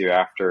promise you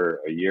after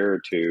a year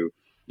or two,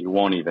 you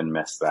won't even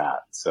miss that.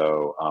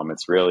 So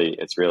it's really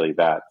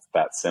that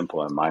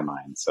simple in my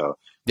mind. So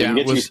yeah,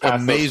 it was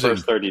amazing. Those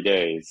first 30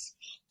 days.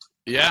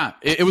 Yeah,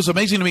 it was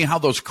amazing to me how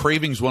those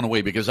cravings went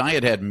away because I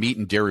had meat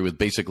and dairy with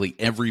basically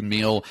every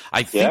meal,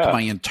 I think,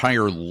 my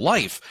entire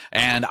life.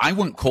 And I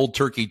went cold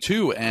turkey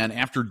too. And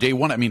after day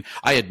one, I mean,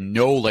 I had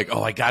no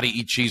I got to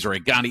eat cheese or I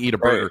got to eat a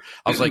burger. Right.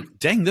 I was like,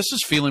 dang, this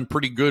is feeling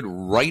pretty good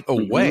right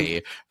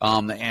away.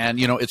 And,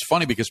 it's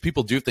funny because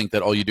people do think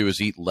that all you do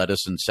is eat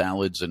lettuce and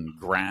salads and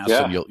grass.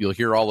 Yeah. And you'll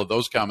hear all of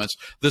those comments.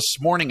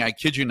 This morning, I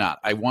kid you not,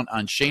 I went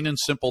on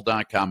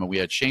ShaneandSimple.com and we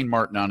had Shane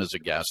Martin on as a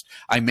guest.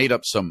 I made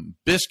up some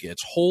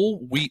biscuits, whole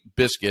wheat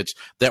biscuits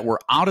that were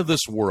out of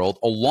this world,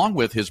 along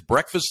with his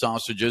breakfast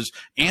sausages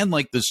and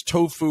this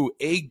tofu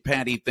egg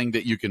patty thing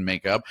that you can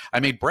make up. I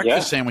made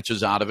breakfast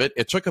sandwiches out of it.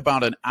 It took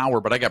about an hour,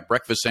 but I got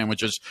breakfast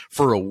sandwiches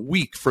for a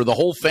week for the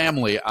whole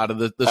family out of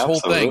this whole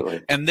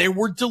thing. And they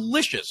were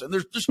delicious. And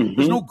there's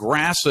no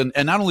grass. And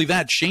not only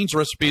that, Shane's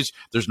recipes,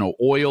 there's no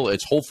oil.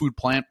 It's whole food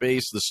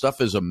plant-based. The stuff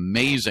is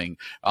amazing.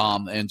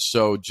 And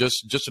so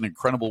just an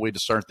incredible way to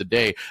start the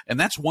day. And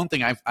that's one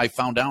thing I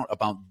found out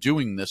about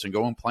doing this and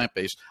going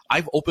plant-based.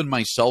 I've opened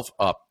myself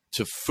up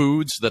to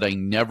foods that I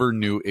never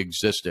knew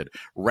existed.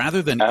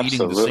 Rather than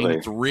eating the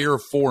same 3 or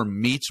 4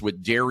 meats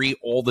with dairy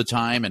all the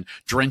time and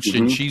drenched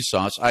in cheese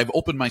sauce, I've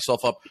opened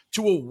myself up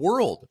to a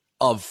world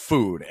of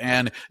food.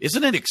 And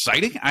isn't it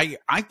exciting?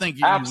 I think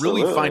you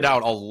really find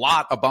out a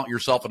lot about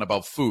yourself and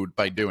about food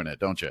by doing it,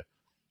 don't you?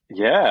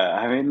 Yeah,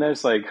 I mean,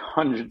 there's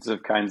hundreds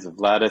of kinds of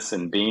lettuce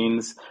and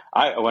beans.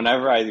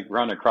 Whenever I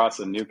run across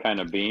a new kind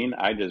of bean,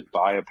 I just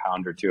buy a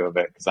pound or two of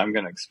it because I'm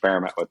going to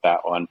experiment with that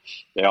one.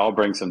 They all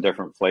bring some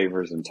different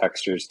flavors and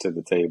textures to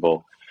the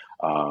table.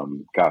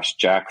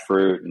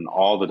 Jackfruit and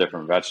all the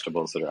different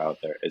vegetables that are out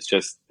there. It's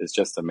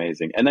just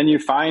amazing. And then you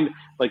find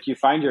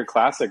your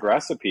classic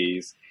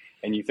recipes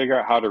and you figure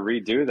out how to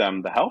redo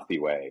them the healthy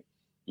way.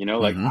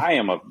 I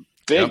am a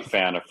big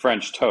fan of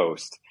French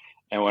toast.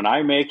 And when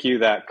I make you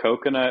that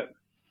coconut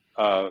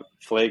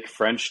flake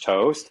French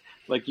toast,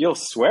 you'll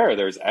swear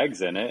there's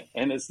eggs in it,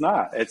 and it's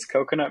not. It's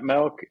coconut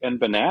milk and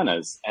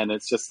bananas, and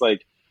it's just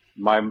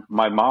my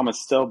mom is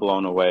still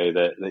blown away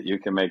that you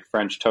can make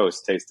French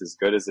toast taste as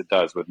good as it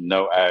does with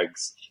no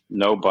eggs,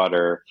 no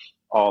butter,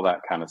 all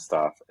that kind of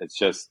stuff. It's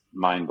just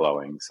mind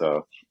blowing.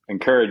 So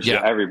encourage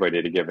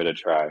everybody to give it a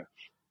try.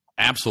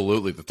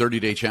 Absolutely. The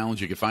 30-day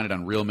challenge, you can find it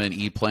on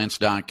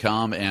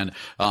realmeneatplants.com. And,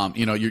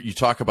 you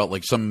talk about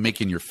like some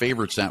making your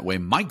favorites that way.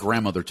 My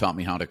grandmother taught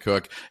me how to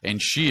cook, and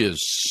she is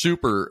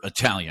super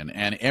Italian.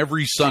 And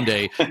every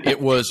Sunday it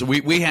was,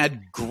 we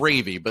had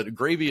gravy, but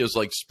gravy is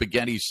like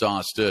spaghetti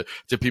sauce to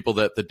people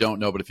that don't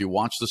know. But if you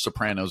watch The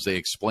Sopranos, they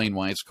explain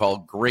why it's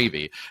called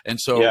gravy. And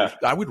so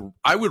I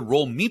would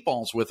roll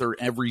meatballs with her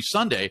every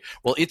Sunday.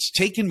 Well, it's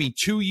taken me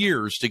 2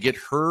 years to get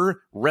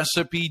her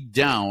recipe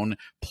down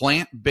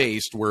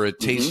plant-based where it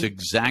tastes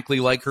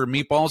exactly like her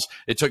meatballs.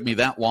 It took me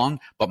that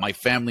long, but my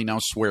family now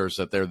swears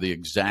that they're the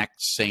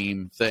exact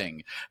same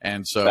thing.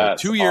 And so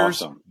That's 2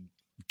 years, awesome.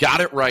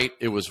 got it right.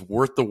 It was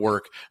worth the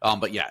work.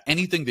 But yeah,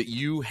 anything that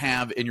you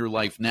have in your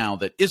life now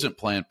that isn't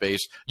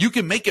plant-based, you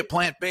can make it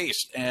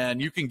plant-based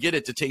and you can get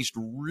it to taste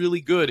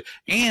really good,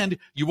 and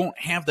you won't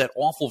have that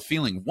awful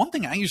feeling. One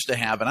thing I used to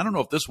have, and I don't know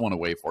if this went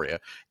away for you,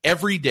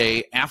 every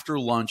day after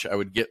lunch, I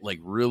would get like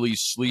really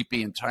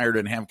sleepy and tired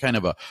and have kind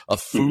of a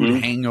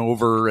food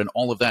hangover and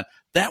all of that.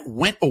 That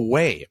went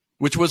away,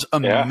 which was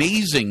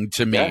amazing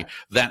to me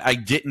that I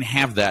didn't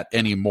have that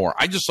anymore.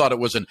 I just thought it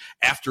was an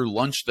after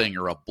lunch thing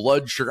or a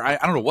blood sugar. I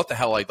don't know what the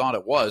hell I thought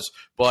it was,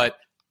 but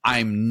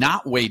I'm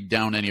not weighed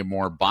down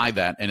anymore by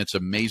that. And it's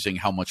amazing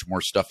how much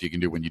more stuff you can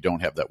do when you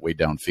don't have that weighed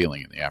down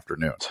feeling in the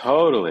afternoon.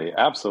 Totally.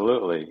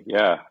 Absolutely.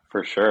 Yeah,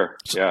 for sure.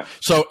 Yeah.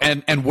 So,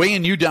 and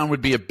weighing you down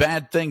would be a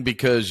bad thing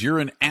because you're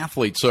an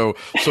athlete. So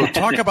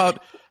talk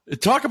about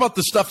Talk about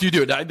the stuff you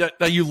do.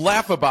 Now you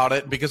laugh about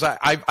it because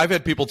I've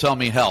had people tell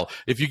me, hell,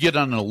 if you get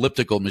on an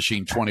elliptical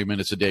machine 20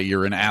 minutes a day,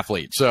 you're an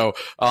athlete. So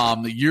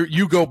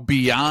you go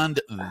beyond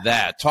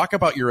that. Talk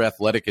about your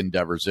athletic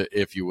endeavors,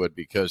 if you would,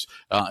 because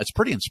it's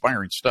pretty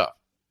inspiring stuff.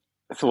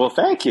 Well,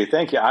 thank you.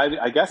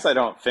 I guess I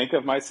don't think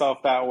of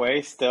myself that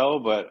way still,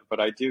 but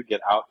I do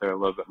get out there a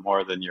little bit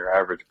more than your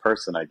average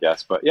person, I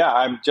guess. But yeah,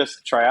 I'm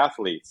just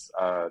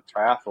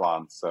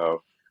triathlon.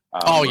 So.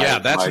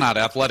 That's not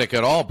athletic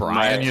at all,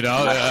 Brian.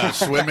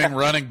 Swimming,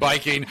 running,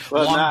 biking,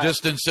 long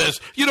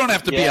distances. You don't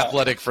have to be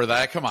athletic for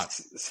that. Come on.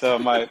 So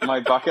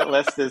my bucket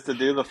list is to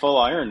do the full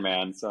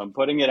Ironman. So I'm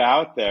putting it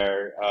out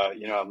there.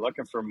 I'm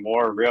looking for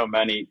more Real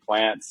Men Eat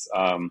Plants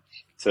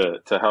to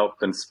help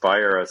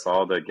inspire us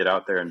all to get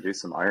out there and do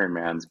some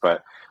Ironmans.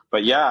 But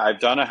yeah, I've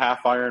done a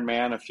half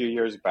Ironman a few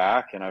years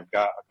back, and I've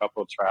got a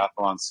couple of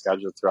triathlons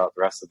scheduled throughout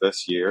the rest of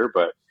this year.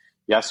 But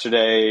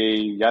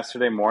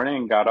yesterday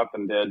morning, got up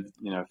and did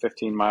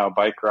 15-mile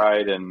bike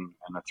ride and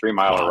a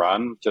 3-mile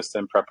run just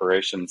in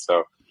preparation.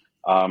 So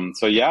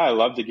I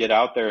love to get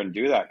out there and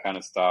do that kind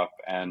of stuff.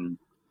 And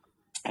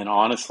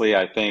honestly,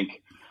 I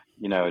think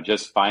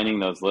just finding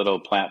those little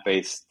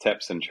plant-based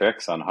tips and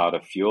tricks on how to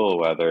fuel,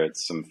 whether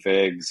it's some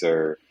figs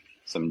or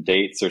some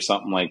dates or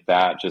something like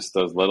that, just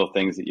those little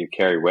things that you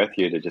carry with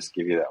you to just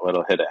give you that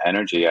little hit of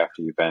energy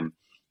after you've been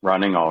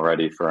running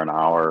already for an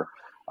hour.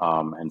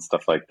 And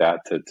stuff like that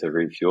to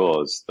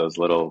refuel is those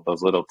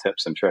little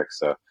tips and tricks.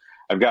 So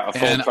I've got a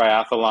full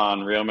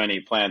triathlon Real Men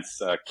Eat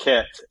Plants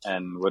kit,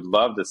 and would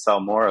love to sell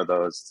more of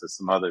those to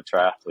some other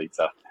triathletes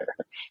out there.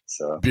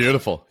 So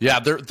beautiful. Yeah,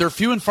 they're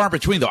few and far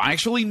between, though. I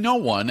actually know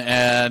one,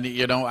 and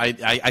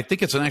I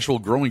think it's an actual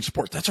growing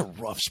sport. That's a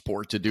rough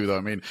sport to do, though.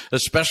 I mean,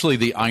 especially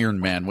the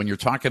Ironman when you're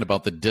talking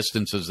about the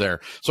distances there.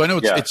 So I know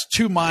it's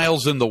 2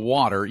 miles in the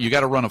water. You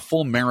got to run a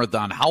full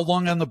marathon. How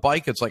long on the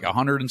bike? It's like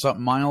 100 and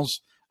something miles.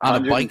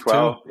 On a bike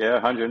too? Yeah,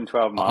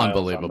 112 miles.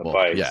 Unbelievable. On the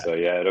bike. Yeah. So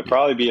yeah, it'll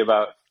probably be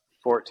about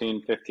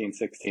 14, 15,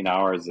 16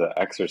 hours of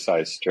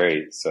exercise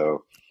straight.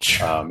 So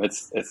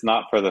it's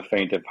not for the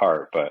faint of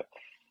heart, but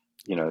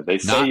they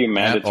say not you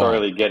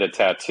mandatorily get a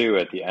tattoo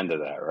at the end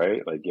of that,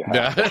 right? Like you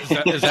have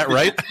is that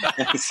right?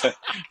 So,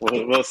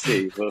 we'll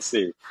see.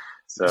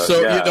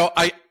 So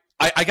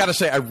I got to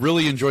say, I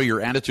really enjoy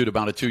your attitude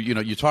about it, too.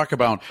 You talk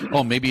about,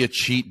 maybe a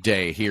cheat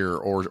day here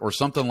or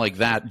something like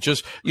that.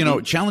 Just,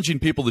 challenging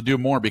people to do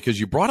more, because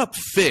you brought up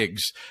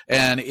figs.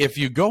 And if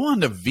you go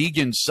on to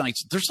vegan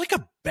sites, there's like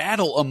a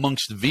battle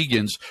amongst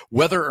vegans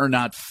whether or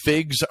not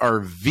figs are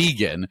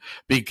vegan,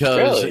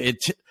 because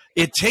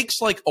it takes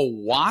like a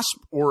wasp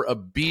or a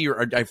bee,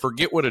 or I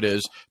forget what it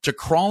is, to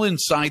crawl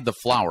inside the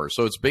flower.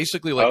 So it's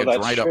basically like a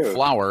dried up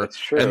flower.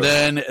 And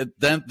then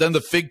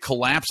the fig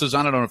collapses.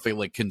 I don't know if it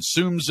like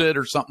consumes it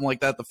or something like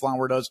that. The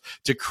flower does,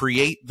 to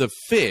create the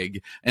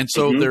fig. And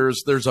so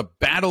there's a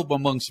battle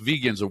amongst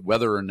vegans of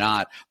whether or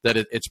not that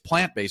it's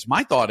plant based.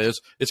 My thought is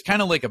it's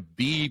kind of like a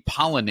bee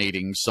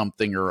pollinating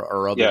something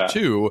or other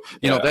too.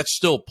 That's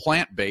still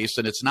plant based,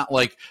 and it's not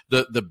like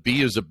the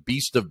bee is a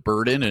beast of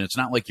burden, and it's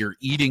not like you're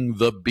eating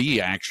the bee.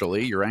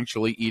 You're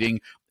actually eating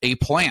a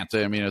plant.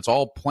 I mean, it's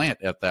all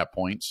plant at that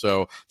point.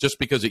 So just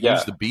because it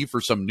used the bee for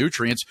some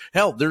nutrients,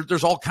 hell,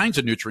 there's all kinds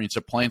of nutrients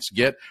that plants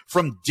get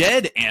from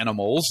dead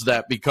animals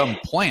that become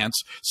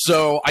plants.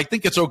 So I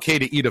think it's okay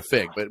to eat a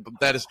fig, but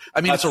that is,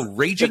 it's a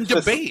raging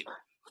debate.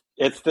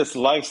 It's this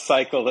life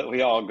cycle that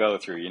we all go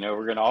through.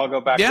 We're going to all go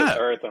back to the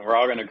earth, and we're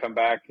all going to come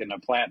back, and a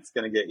plant's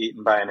going to get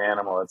eaten by an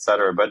animal, et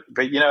cetera. But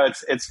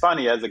it's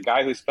funny, as a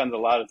guy who spends a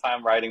lot of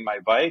time riding my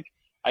bike,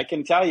 I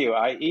can tell you,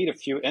 I eat a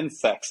few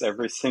insects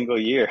every single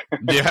year.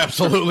 Yeah,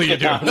 absolutely you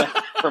do.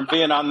 From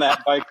being on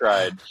that bike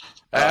ride.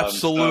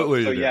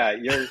 Absolutely. So yeah,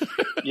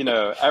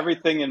 you're,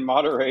 everything in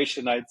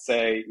moderation, I'd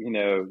say,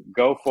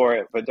 go for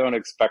it, but don't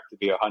expect to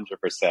be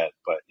 100%,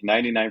 but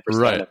 99%,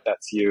 right. If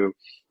that's you,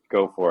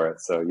 go for it.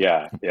 So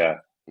yeah.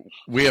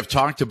 We have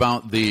talked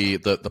about the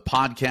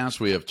podcast.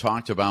 We have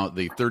talked about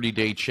the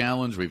 30-day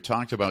challenge. We've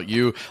talked about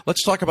you.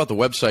 Let's talk about the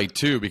website,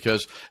 too,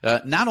 because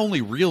not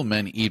only real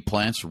men eat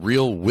plants,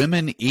 real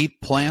women eat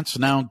plants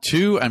now,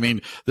 too. I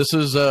mean, this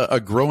is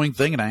a growing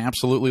thing, and I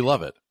absolutely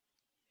love it.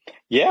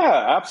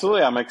 Yeah,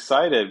 absolutely. I'm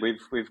excited.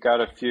 We've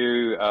got a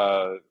few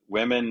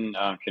women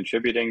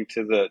contributing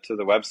to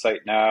the website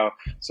now.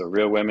 So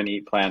Real Women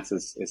Eat Plants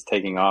is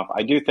taking off.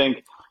 I do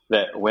think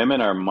that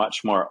women are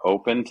much more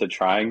open to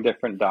trying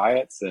different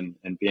diets and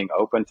being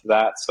open to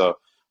that. So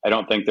I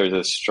don't think there's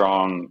a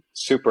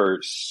super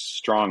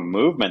strong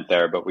movement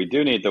there, but we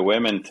do need the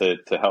women to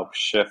help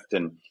shift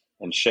and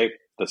shape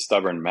the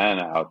stubborn men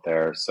out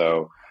there.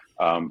 So,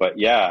 but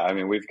yeah, I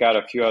mean, we've got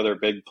a few other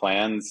big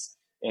plans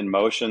in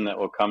motion that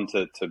will come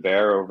to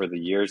bear over the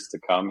years to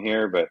come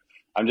here. But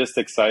I'm just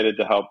excited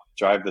to help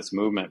drive this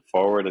movement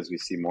forward as we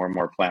see more and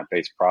more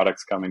plant-based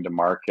products coming to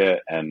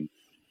market. And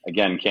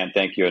again, can't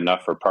thank you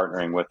enough for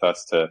partnering with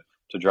us to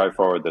drive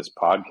forward this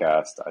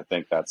podcast. I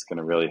think that's going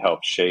to really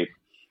help shape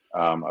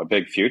a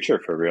big future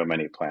for Real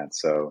Men Eat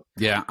Plants. So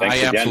yeah, thanks I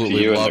again absolutely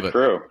to you love and the it.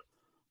 crew.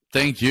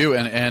 Thank you.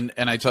 And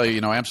I tell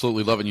you, I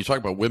absolutely love it. And you talk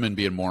about women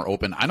being more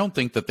open. I don't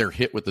think that they're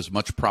hit with as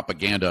much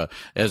propaganda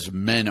as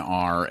men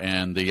are,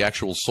 and the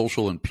actual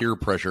social and peer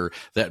pressure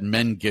that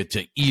men get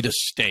to eat a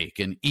steak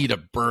and eat a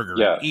burger,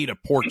 and eat a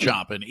pork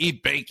chop and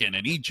eat bacon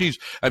and eat cheese.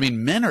 I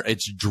mean,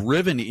 it's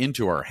driven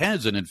into our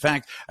heads. And in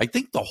fact, I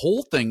think the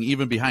whole thing,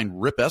 even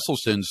behind Rip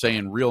Esselstyn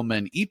saying real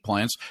men eat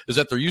plants, is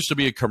that there used to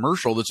be a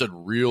commercial that said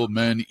real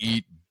men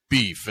eat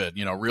beef and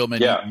real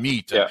men eat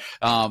meat.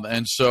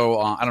 And so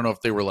I don't know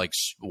if they were like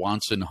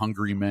Swanson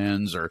Hungry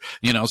Men's or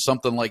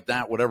something like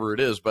that, whatever it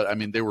is, but I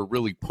mean they were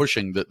really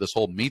pushing this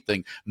whole meat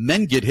thing.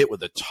 Men get hit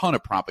with a ton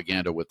of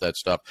propaganda with that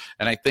stuff,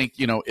 and I think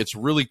it's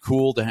really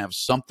cool to have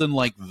something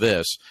like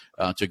this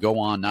to go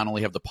on, not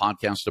only have the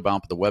podcast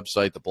about, but the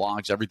website, the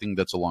blogs, everything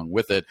that's along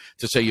with it,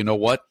 to say, you know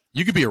what,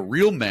 you could be a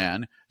real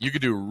man, you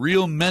could do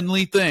real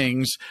manly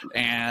things,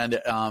 and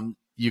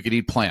you could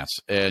eat plants,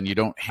 and you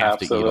don't have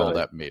to eat all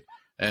that meat.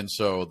 And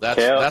so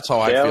that's how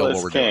I feel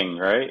what we're doing.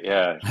 Right?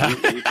 Yeah.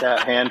 Eat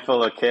that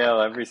handful of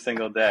kale every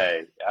single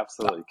day.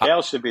 Absolutely.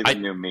 Kale should be the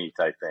new meat,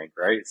 I think,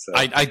 right? So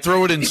I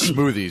throw it in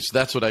smoothies.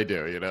 That's what I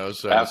do,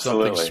 So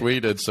absolutely. Something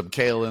sweet and some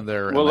kale in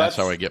there, and that's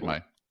how I get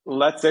my...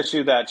 Let's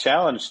issue that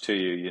challenge to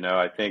you.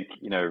 I think,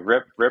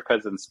 Rip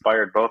has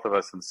inspired both of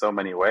us in so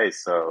many ways.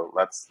 So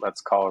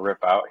let's call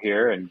Rip out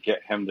here and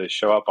get him to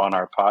show up on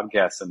our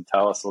podcast and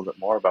tell us a little bit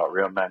more about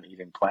real men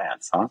eating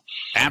plants, huh?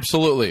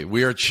 Absolutely.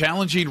 We are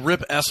challenging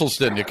Rip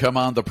Esselstyn to come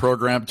on the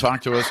program,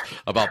 talk to us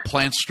about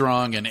Plant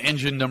Strong and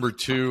Engine Number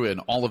 2 and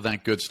all of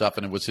that good stuff.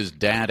 And it was his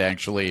dad,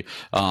 actually,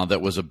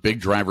 that was a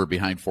big driver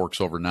behind Forks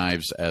Over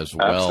Knives as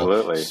well.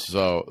 Absolutely.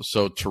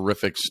 So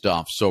terrific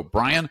stuff. So,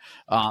 Bryan,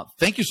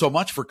 thank you so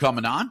much for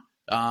coming on.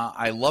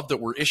 I love that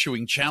we're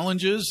issuing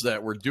challenges,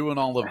 that we're doing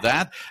all of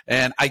that.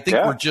 And I think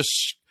we're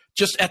just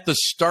at the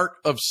start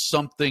of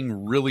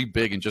something really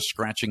big and just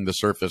scratching the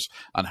surface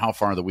on how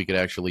far that we could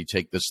actually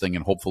take this thing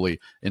and hopefully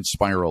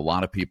inspire a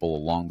lot of people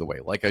along the way.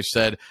 Like I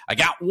said, I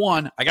got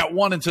one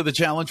into the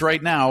challenge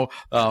right now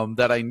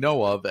that I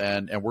know of,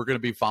 and we're going to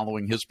be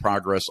following his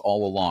progress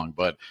all along.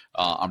 But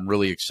I'm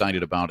really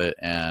excited about it,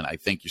 and I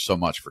thank you so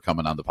much for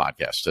coming on the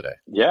podcast today.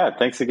 Yeah,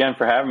 thanks again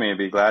for having me. I'd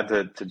be glad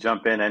to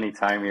jump in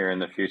anytime here in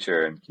the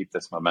future and keep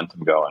this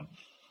momentum going.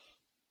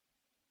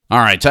 All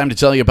right, time to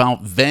tell you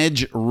about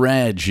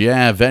VegReg.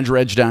 Yeah,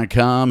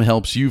 VegReg.com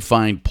helps you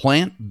find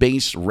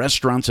plant-based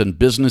restaurants and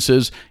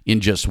businesses in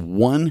just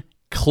one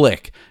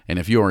click. And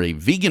if you are a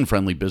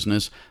vegan-friendly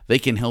business, they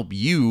can help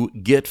you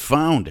get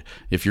found.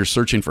 If you're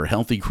searching for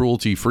healthy,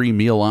 cruelty-free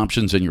meal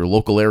options in your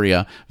local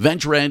area,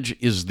 VegReg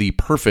is the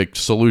perfect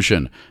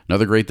solution.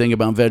 Another great thing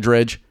about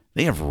VegReg,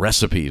 they have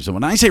recipes. And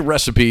when I say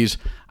recipes,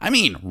 I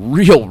mean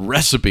real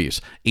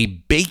recipes. A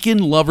bacon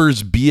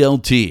lover's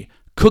BLT,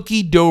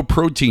 cookie dough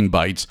protein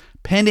bites,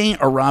 penne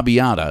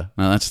arrabbiata,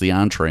 now that's the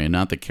entree and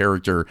not the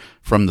character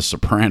from The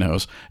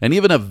Sopranos, and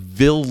even a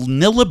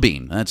vanilla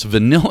bean, that's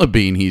vanilla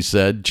bean, he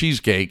said,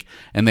 cheesecake,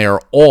 and they are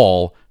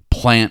all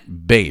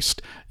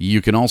plant-based.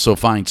 You can also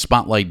find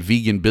Spotlight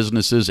vegan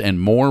businesses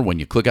and more when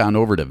you click on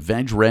over to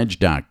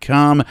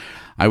vegreg.com.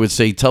 I would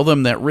say tell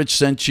them that Rich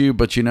sent you,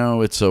 but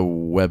it's a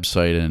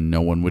website and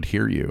no one would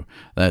hear you.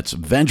 That's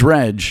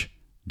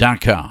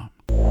vegreg.com.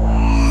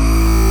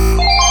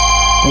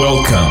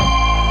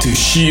 Welcome to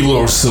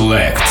Shiloh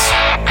Select.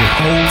 The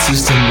whole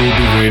system will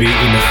be ready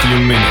in a few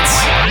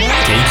minutes.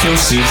 Take your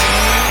seat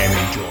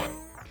and enjoy.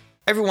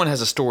 Everyone has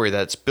a story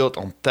that's built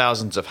on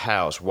thousands of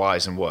hows,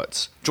 whys, and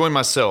whats. Join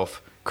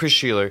myself, Chris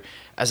Sheeler,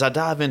 as I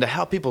dive into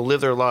how people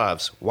live their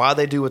lives, why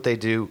they do what they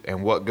do,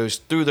 and what goes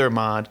through their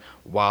mind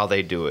while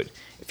they do it.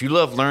 If you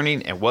love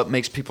learning and what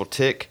makes people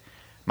tick,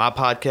 My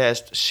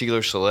podcast,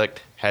 Sheeler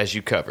Select, has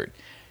you covered.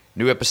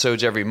 New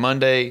episodes every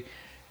Monday.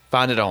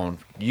 Find it on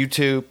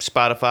YouTube,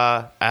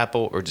 Spotify,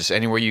 Apple, or just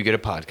anywhere you get a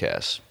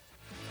podcast.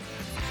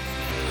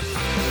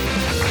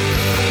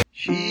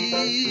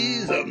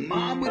 She's a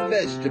mom with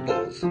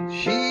vegetables.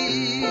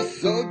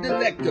 She's so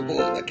delectable.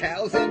 The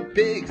cows and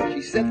pigs,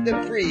 she set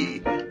them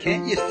free.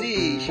 Can't you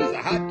see? She's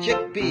a hot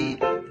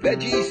chickpea.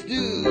 Veggie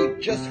stew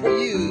just for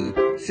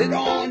you. Sit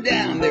on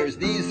down, there's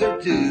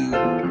dessert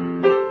too.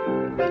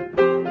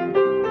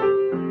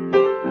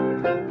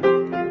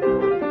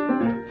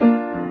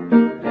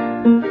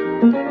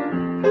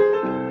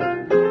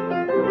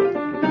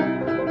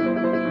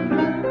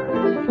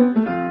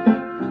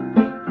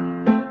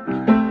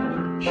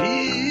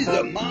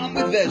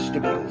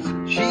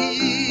 Vegetables.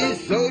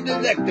 She's so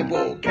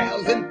delectable.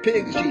 Cows and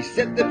pigs, she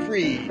set them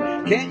free.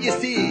 Can't you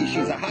see?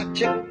 She's a hot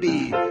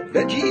chickpea.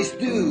 Veggie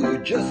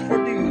stew just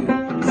for you.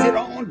 Sit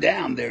on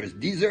down, there's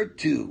dessert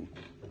too.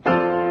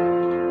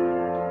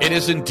 It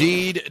is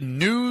indeed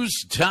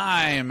news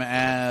time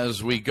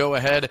as we go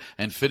ahead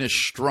and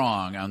finish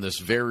strong on this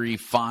very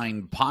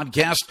fine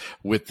podcast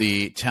with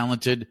the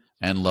talented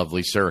and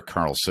lovely Sarah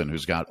Carlson,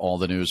 who's got all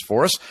the news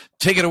for us.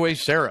 Take it away,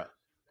 Sarah.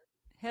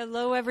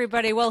 Hello,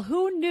 everybody. Well,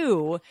 who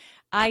knew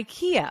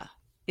Ikea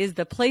is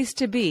the place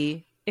to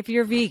be if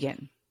you're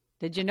vegan?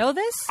 Did you know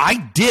this? I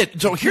did.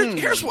 So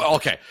here's what.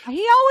 Okay.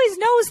 He always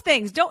knows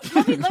things. Don't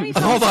let me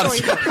tell Hold on.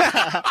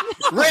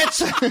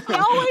 Rich.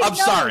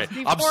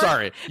 I'm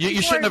sorry.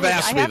 You shouldn't have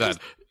asked me that.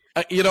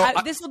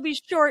 This will be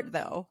short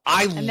though.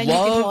 I and then you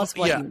can tell us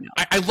what you know.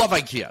 I love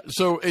IKEA.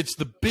 So it's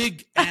the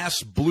big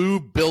ass blue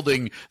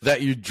building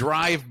that you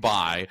drive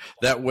by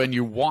that when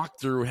you walk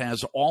through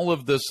has all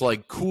of this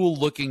like cool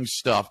looking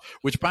stuff,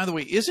 which by the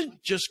way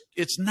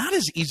it's not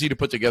as easy to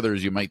put together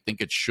as you might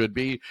think it should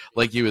be.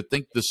 Like you would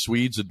think the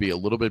Swedes would be a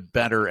little bit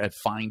better at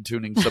fine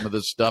tuning some of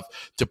this stuff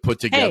to put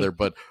together,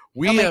 but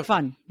we have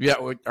fun. Yeah,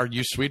 are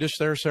you Swedish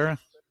there, Sarah?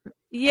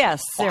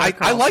 Yes,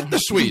 I like the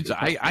Swedes.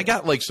 I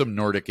got like some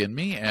Nordic in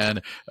me,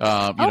 and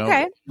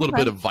a little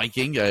bit of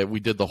Viking. We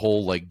did the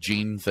whole like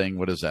gene thing.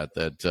 What is that?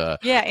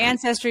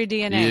 Ancestry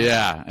DNA.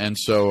 Yeah, and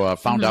so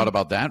found out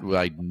about that.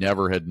 I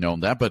never had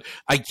known that. But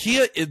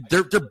IKEA,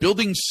 their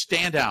buildings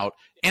stand out,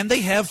 and they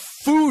have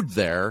food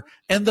there,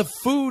 and the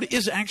food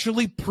is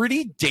actually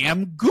pretty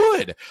damn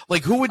good.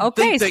 Like who would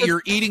think that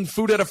you're eating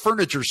food at a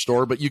furniture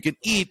store, but you can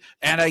eat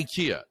at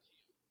IKEA?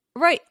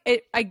 Right.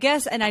 I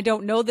guess, and I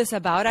don't know this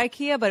about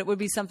IKEA, but it would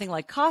be something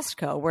like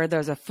Costco where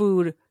there's a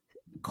food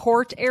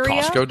court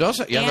area. Costco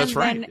does it. Yeah, that's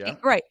right.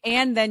 Right.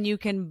 And then you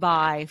can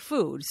buy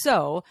food.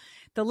 So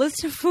the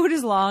list of food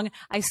is long.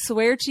 I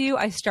swear to you,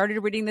 I started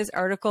reading this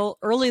article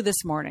early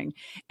this morning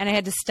and I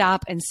had to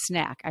stop and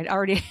snack. I'd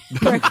already had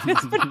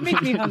breakfast, but it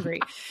made me hungry.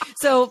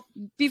 So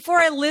before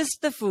I list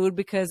the food,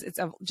 because it's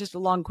just a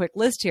long, quick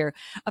list here,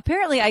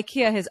 apparently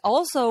IKEA has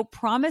also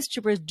promised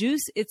to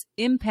reduce its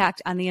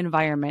impact on the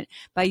environment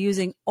by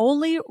using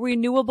only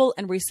renewable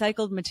and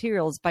recycled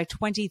materials by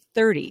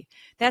 2030.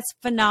 That's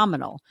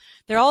phenomenal.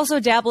 They're also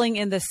dabbling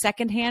in the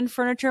secondhand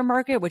furniture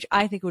market, which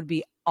I think would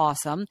be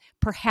awesome.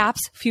 Perhaps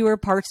fewer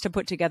parts to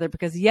put together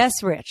because yes,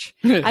 Rich,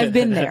 I've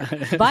been there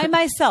by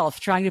myself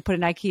trying to put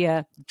an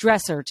IKEA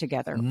dresser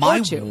together.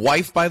 My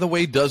wife, by the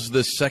way, does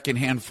this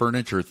secondhand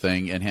furniture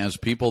thing and has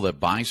people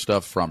that buy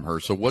stuff from her.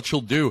 So what she'll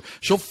do,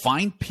 she'll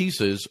find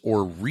pieces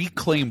or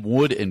reclaim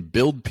wood and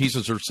build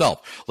pieces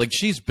herself. Like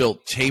she's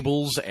built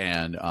tables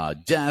and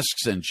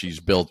desks, and she's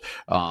built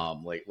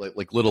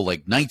like little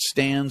like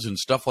nightstands and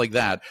stuff like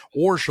that.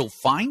 Or she'll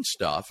find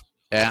stuff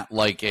at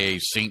like a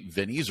St.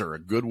 Vinny's or a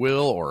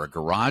Goodwill or a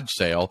garage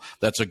sale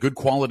that's a good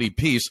quality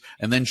piece,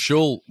 and then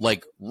she'll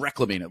like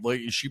reclaim it.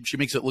 Like she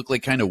makes it look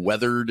like kind of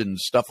weathered and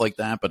stuff like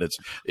that, but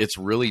it's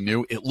really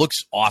new. It looks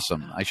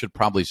awesome. I should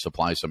probably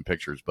supply some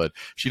pictures, but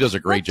she does a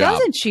great job.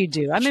 Doesn't she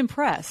do? I'm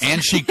impressed.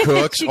 And she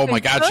cooks. Oh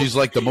my God, she's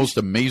like the most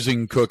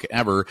amazing cook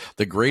ever.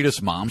 The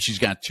greatest mom. She's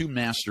got 2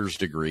 master's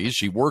degrees.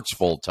 She works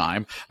full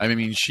time. I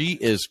mean, she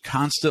is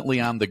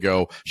constantly on the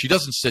go. She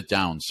doesn't sit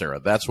down,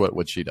 Sarah. That's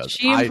what she does.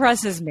 She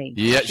impresses me.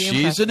 Yeah,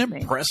 she's an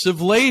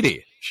impressive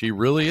lady. She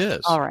really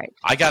is. All right.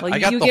 I got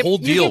the whole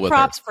deal with her.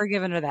 Props for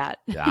giving her that.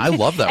 Yeah, I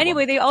love that.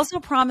 Anyway, they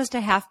also promised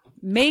to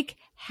make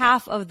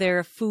half of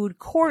their food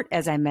court,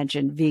 as I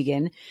mentioned,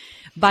 vegan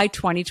by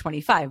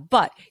 2025.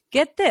 But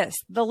get this,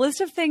 the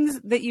list of things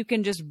that you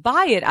can just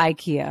buy at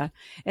IKEA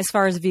as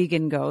far as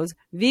vegan goes: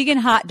 vegan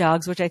hot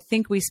dogs, which I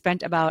think we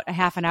spent about a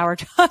half an hour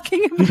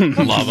talking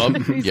about. Love them.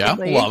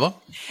 Recently. Yeah, love them.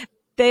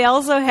 They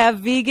also have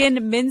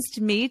vegan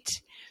minced meat,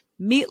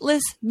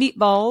 meatless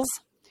meatballs,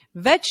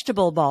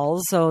 vegetable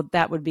balls, so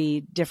that would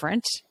be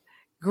different,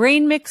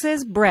 grain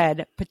mixes,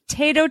 bread,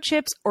 potato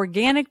chips,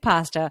 organic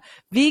pasta,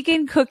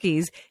 vegan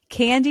cookies,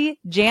 candy,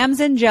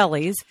 jams, and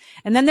jellies.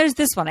 And then there's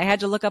this one. I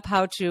had to look up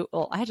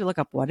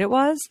what it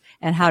was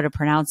and how to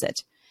pronounce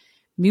it.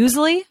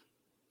 Muesli.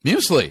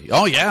 Muesli.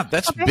 Oh yeah,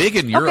 that's big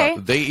in Europe. Okay.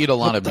 They eat a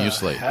lot of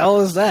muesli. What the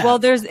hell is that? Well,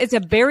 it's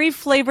a berry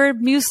flavored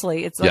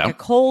muesli. It's like a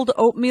cold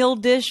oatmeal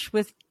dish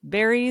with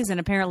berries, and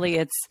apparently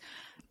it's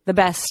the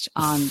best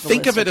on the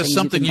Think list of it as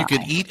something you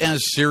could buy. eat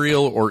as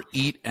cereal or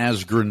eat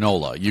as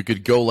granola. You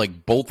could go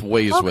like both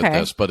ways with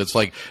this, but it's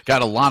like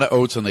got a lot of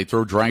oats and they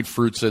throw dried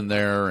fruits in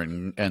there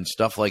and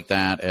stuff like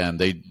that, and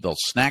they'll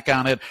snack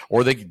on it,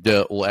 or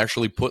they'll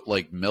actually put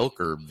like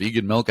milk or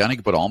vegan milk on it. You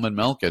can put almond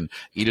milk and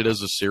eat it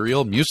as a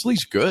cereal.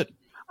 Muesli's good.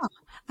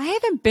 I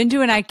haven't been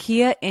to an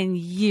Ikea in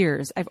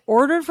years. I've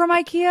ordered from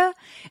Ikea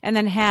and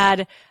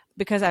then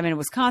because I'm in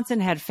Wisconsin,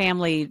 had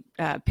family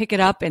pick it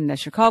up in the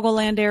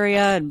Chicagoland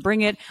area and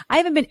bring it. I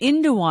haven't been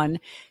into one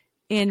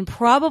in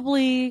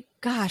probably,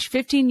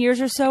 15 years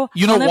or so.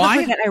 You know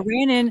why? Forget,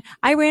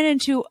 I ran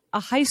into a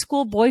high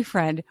school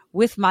boyfriend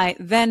with my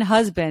then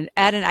husband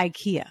at an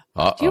Ikea.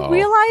 Do you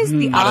realize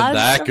the odds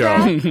How did that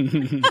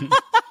go?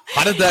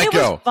 How did that go?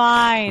 It was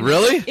fine.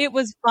 Really? It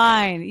was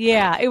fine.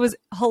 Yeah. It was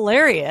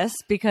hilarious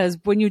because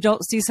when you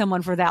don't see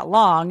someone for that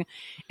long,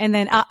 and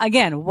then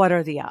again, what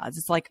are the odds?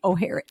 It's like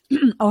O'Hare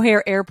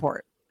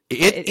Airport.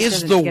 It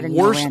is the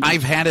worst.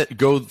 I've had it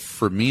go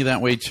for me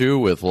that way too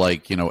with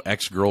like,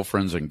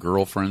 ex-girlfriends and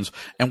girlfriends.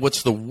 And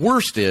what's the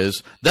worst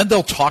is then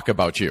they'll talk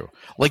about you.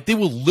 Like they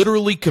will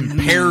literally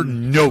compare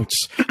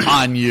notes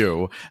on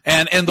you.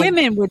 And the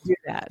women would do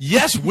that.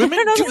 Yes, women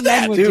do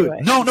that. Dude.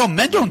 No,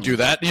 men don't do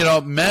that.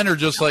 Men are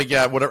just like,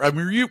 yeah, whatever. I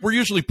mean, we're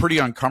usually pretty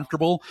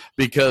uncomfortable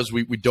because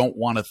we don't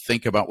want to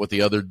think about what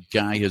the other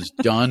guy has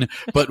done.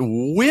 But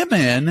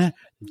women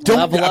don't.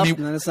 Level up, and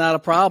then it's not a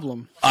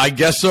problem. I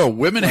guess so.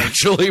 Women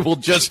actually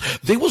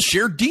they will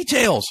share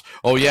details.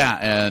 Oh yeah,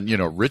 and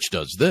Rich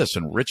does this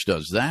and Rich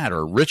does that,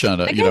 or Rich on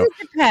a It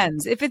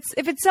depends. If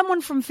it's someone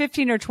from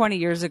 15 or 20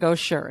 years ago,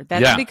 sure.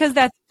 That's because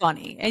that's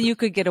funny and you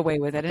could get away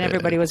with it and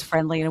everybody was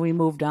friendly and we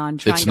moved on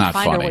trying to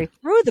find our way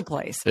through the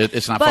place.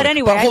 It's not but funny.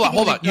 Anyway, but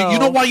hold on. You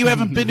know why you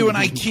haven't been to an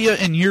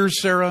Ikea in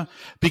years, Sarah?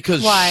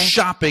 Because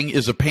shopping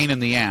is a pain in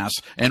the ass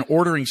and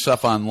ordering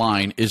stuff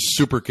online is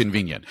super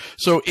convenient.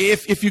 So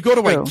if you go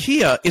to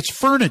Ikea, it's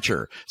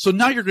furniture. So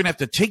now you're going to have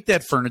to take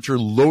that furniture,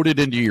 load it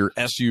into your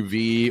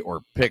SUV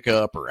or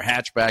pickup or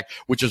hatchback,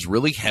 which is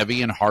really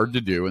heavy and hard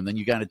to do. And then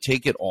you got to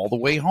take it all the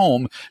way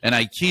home. And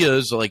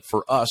Ikeas, like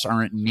for us,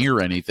 aren't near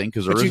anything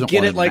because there isn't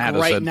one in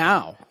Madison. Right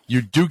now.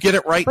 You do get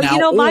it right now.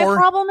 But my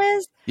problem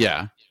is,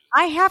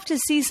 I have to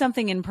see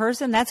something in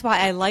person. That's why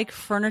I like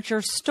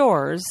furniture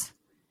stores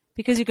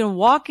because you can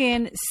walk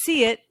in,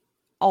 see it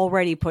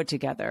already put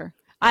together.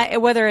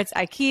 Whether it's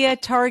Ikea,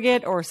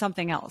 Target, or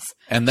something else.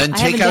 And then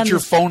take out your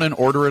phone and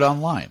order it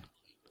online.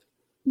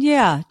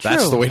 Yeah, true.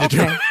 That's the way to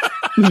do it.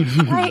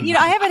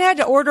 I haven't had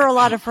to order a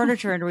lot of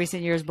furniture in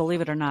recent years, believe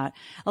it or not.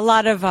 A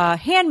lot of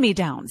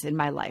hand-me-downs in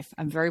my life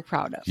I'm very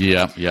proud of.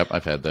 Yep,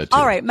 I've had that too.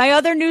 All right, my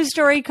other news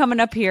story coming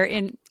up here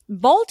in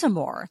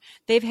Baltimore.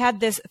 They've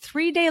had this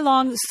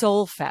 3-day-long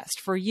Soul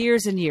Fest for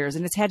years and years,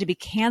 and it's had to be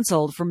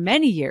canceled for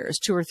many years,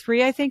 2 or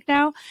 3, I think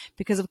now,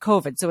 because of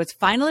COVID. So it's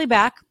finally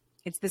back.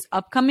 It's this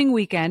upcoming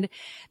weekend.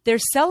 They're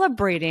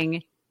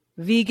celebrating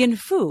vegan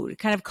food,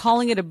 kind of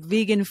calling it a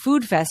vegan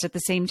food fest at the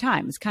same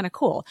time. It's kind of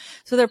cool.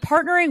 So they're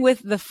partnering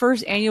with the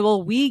first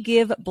annual We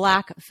Give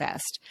Black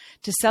Fest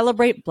to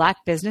celebrate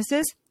Black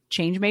businesses,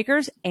 change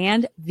makers,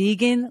 and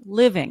vegan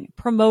living,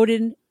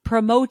 promoting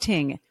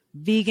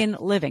vegan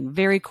living.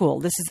 Very cool.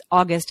 This is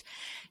August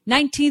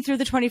 19th through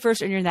the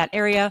 21st, and you're in that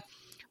area.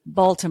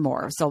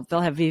 Baltimore. So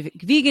they'll have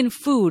vegan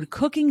food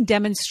cooking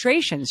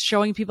demonstrations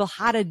showing people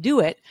how to do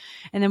it.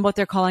 And then what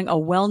they're calling a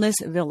wellness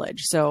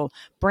village. So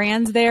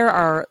brands there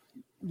are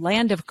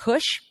Land of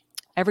Kush,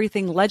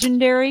 Everything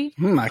Legendary.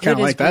 I kind of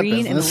like that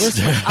business. And the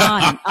list went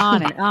on and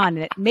on and on.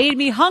 And it made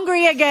me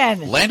hungry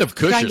again. Land of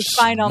Kush is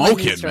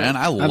smoking, man.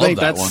 I love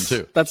that one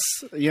too.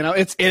 That's,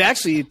 it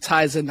actually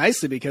ties in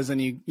nicely because then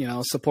you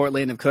support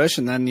Land of Kush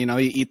and then, you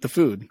eat the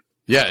food.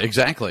 Yeah,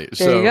 exactly.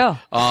 There you go.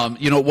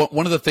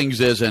 One of the things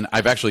is, and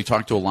I've actually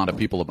talked to a lot of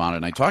people about it,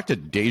 and I talked to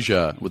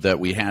Deja that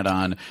we had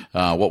on,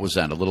 a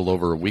little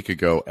over a week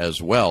ago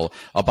as well,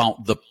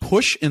 about the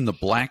push in the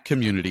Black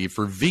community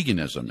for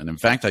veganism. And in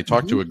fact, I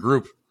talked to a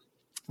group.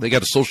 They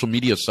got a social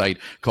media site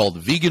called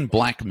Vegan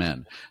Black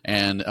Men,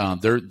 and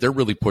they're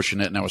really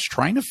pushing it. And I was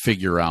trying to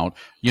figure out,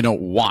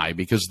 why?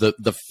 Because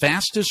the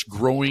fastest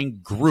growing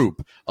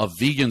group of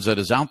vegans that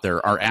is out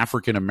there are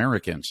African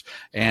Americans,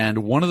 and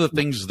one of the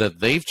things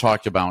that they've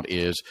talked about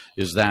is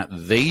that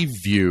they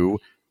view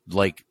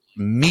like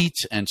meat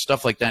and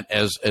stuff like that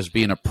as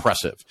being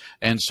oppressive.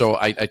 And so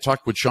I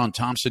talked with Sean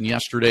Thompson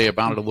yesterday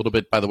about it a little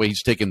bit. By the way,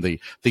 he's taken the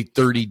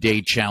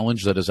 30-day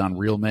challenge that is on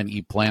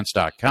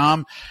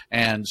realmeneatplants.com.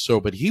 And so,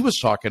 but he was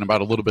talking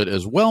about a little bit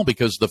as well,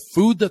 because the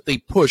food that they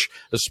push,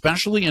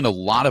 especially in a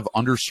lot of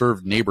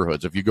underserved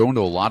neighborhoods, if you go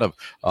into a lot of,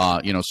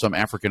 some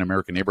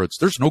African-American neighborhoods,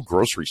 there's no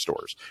grocery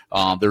stores.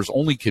 There's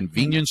only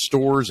convenience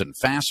stores and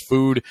fast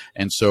food.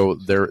 And so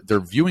they're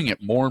viewing it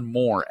more and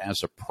more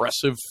as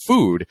oppressive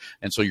food.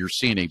 And so you're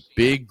seeing a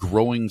big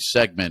growing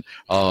segment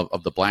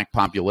of the black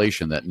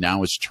population that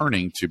now is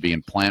turning to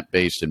being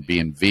plant-based and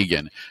being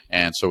vegan.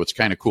 And so it's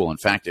kind of cool. In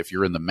fact, if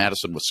you're in the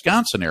Madison,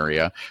 Wisconsin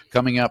area,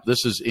 coming up,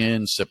 this is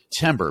in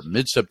September,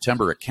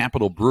 mid-September at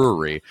Capitol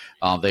Brewery.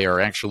 They are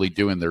actually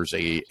doing, there's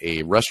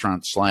a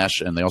restaurant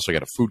and they also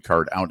got a food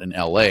cart out in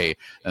L.A.,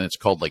 and it's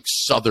called like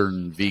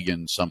Southern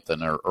Vegan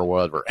something or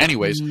whatever.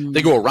 Anyways,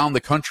 they go around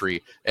the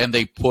country and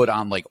they put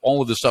on like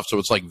all of this stuff. So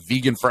it's like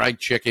vegan fried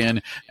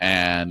chicken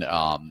and,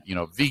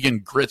 vegan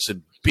grits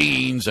and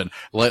beans and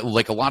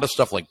like a lot of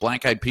stuff like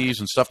black eyed peas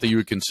and stuff that you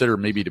would consider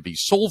maybe to be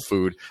soul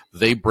food.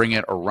 They bring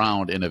it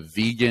around in a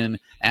vegan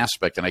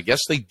aspect. And I guess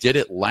they did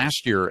it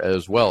last year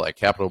as well at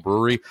Capitol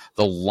Brewery.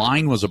 The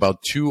line was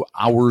about 2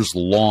 hours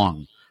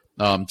long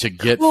to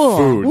get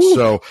food. Ooh.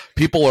 So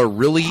people are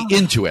really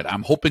into it.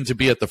 I'm hoping to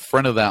be at the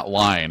front of that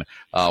line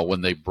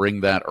when they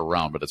bring that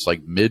around, but it's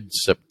like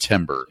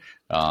mid-September.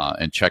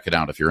 And check it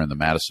out if you're in the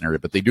Madison area.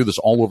 But they do this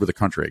all over the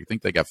country. I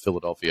think they got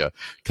Philadelphia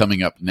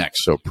coming up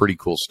next. So pretty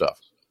cool stuff.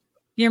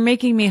 You're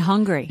making me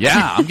hungry.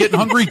 Yeah, I'm getting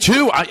hungry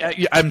too.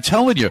 I'm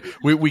telling you,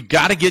 we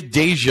got to get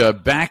Deja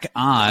back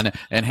on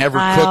and have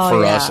her cook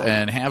for us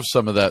and have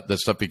some of that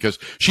stuff because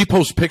she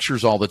posts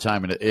pictures all the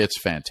time and it's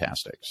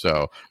fantastic.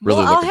 So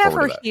really looking I'll have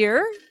forward her to that.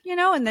 Here,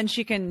 and then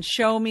she can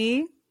show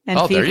me.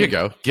 And there you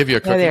go. Give you a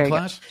cooking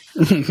class.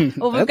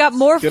 Well, we've got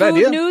more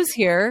food news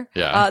here.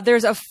 Yeah.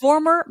 There's a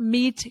former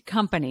meat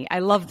company. I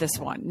love this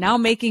one. Now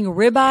making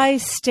ribeye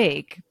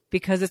steak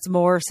because it's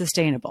more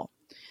sustainable.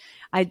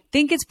 I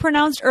think it's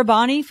pronounced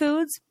Urbani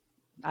Foods.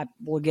 I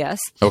will guess.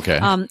 Okay.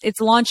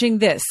 It's launching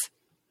this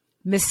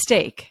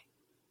mistake.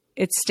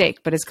 It's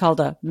steak, but it's called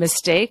a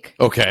mistake.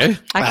 Okay.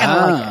 I kind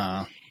of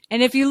like it.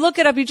 And if you look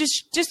it up, you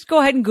just go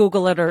ahead and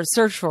Google it or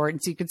search for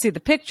it so you can see the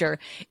picture.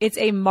 It's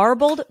a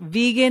marbled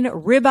vegan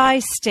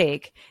ribeye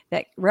steak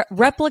that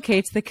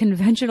replicates the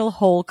conventional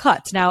whole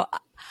cuts. Now,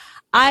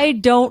 I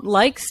don't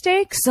like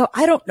steak, so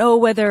I don't know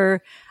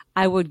whether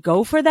I would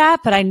go for that,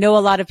 but I know a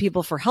lot of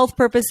people for health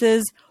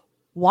purposes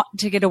want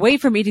to get away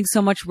from eating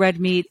so much red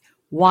meat.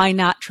 Why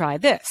not try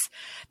this?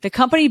 The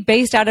company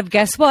based out of,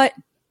 guess what?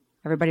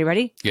 Everybody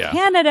ready? Yeah.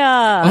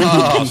 Canada.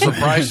 Oh,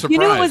 surprise,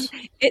 surprise.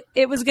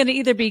 It was going to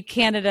either be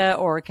Canada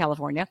or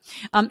California.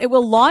 It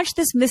will launch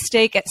this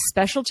mistake at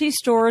specialty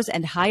stores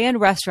and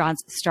high-end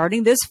restaurants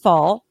starting this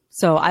fall.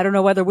 So I don't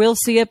know whether we'll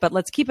see it, but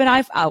let's keep an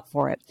eye out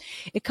for it.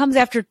 It comes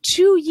after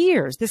 2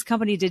 years. This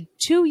company did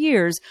 2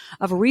 years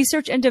of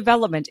research and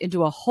development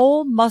into a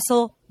whole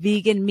muscle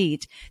vegan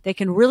meat that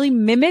can really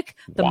mimic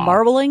the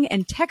marbling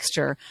and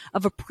texture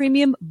of a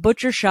premium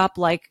butcher shop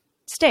like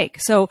steak.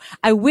 So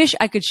I wish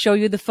I could show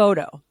you the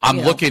photo. I'm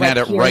looking at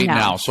it right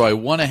now. So I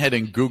went ahead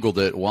and Googled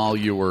it while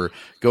you were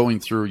going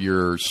through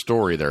your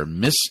story there.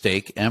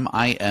 Misteak,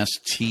 Misteak,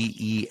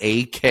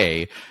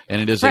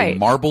 and it is a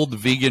marbled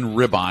vegan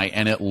ribeye,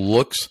 and it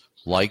looks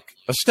like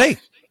a steak.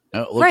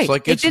 It looks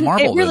like it's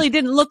marbled. It really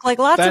didn't look like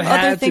lots of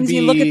other things.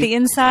 You look at the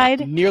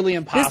inside. Nearly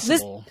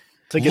impossible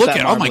to get look that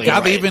at, oh my God,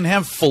 right. They even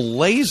have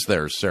fillets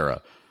there,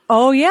 Sarah.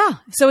 Oh, yeah.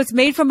 So it's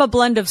made from a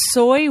blend of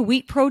soy,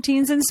 wheat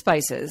proteins, and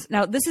spices.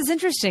 Now, this is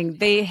interesting.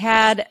 They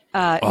had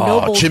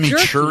noble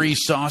chimichurri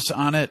sauce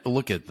on it.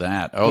 Look at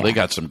that. Oh, they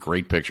got some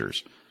great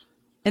pictures.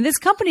 And this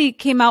company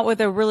came out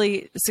with a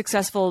really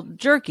successful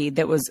jerky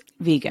that was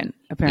vegan,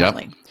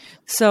 apparently. Yep.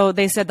 So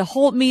they said the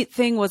whole meat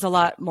thing was a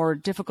lot more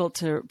difficult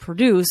to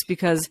produce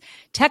because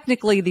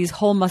technically these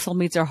whole muscle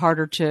meats are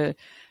harder to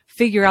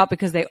figure out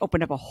because they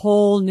open up a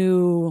whole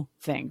new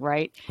thing,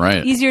 right?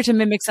 Right. Easier to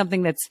mimic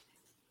something that's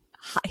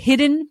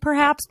hidden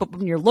perhaps, but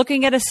when you're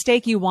looking at a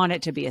steak, you want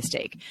it to be a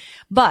steak.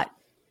 But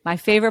my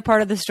favorite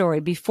part of the story,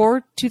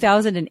 before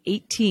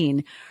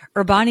 2018,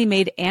 Urbani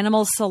made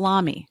animal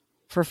salami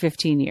for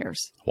 15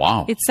 years.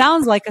 Wow. It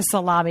sounds like a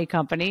salami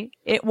company.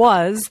 It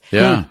was.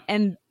 Yeah.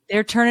 And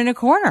they're turning a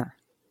corner.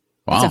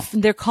 Wow.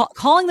 They're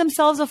calling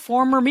themselves a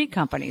former meat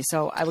company.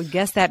 So I would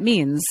guess that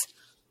means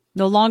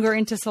no longer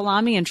into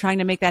salami and trying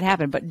to make that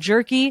happen. But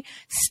jerky,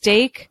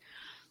 steak,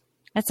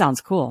 that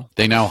sounds cool.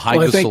 They now hide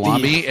the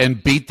salami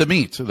and beat the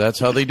meat. That's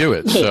how they do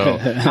it. So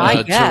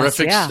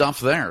terrific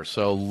stuff there.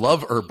 So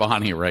love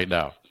Urbani right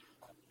now.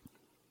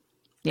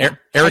 Yeah.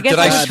 Eric, did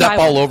I step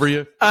all over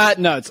you?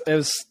 No, it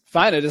was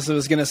fine. I just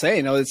was going to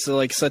say, it's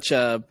like such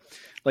a,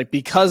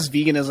 because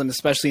veganism,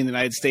 especially in the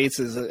United States,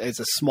 is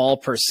a small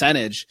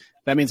percentage.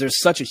 That means there's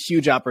such a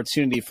huge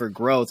opportunity for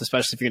growth,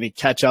 especially if you're going to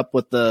catch up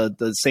with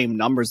the same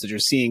numbers that you're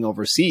seeing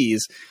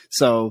overseas.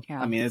 So,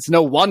 I mean, it's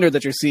no wonder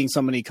that you're seeing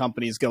so many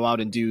companies go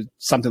out and do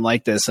something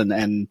like this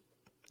and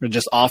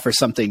just offer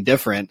something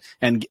different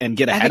and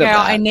get ahead of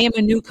that. I name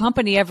a new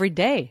company every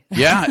day.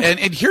 Yeah,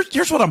 and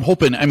here's what I'm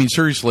hoping. I mean,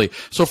 seriously.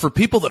 So for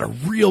people that are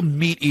real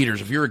meat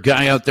eaters, if you're a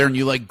guy out there and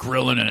you like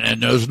grilling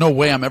and there's no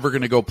way I'm ever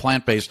going to go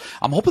plant-based,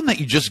 I'm hoping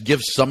that you just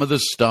give some of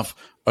this stuff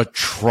a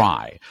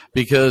try,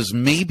 because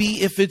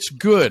maybe if it's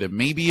good, and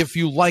maybe if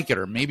you like it,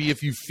 or maybe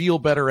if you feel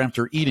better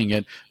after eating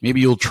it,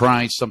 maybe you'll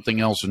try something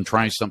else and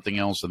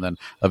then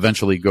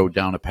eventually go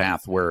down a path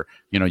where,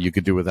 you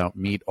could do without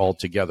meat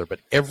altogether. But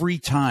every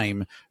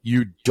time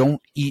you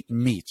don't eat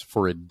meat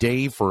for a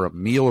day, for a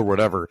meal or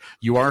whatever,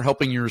 you are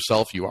helping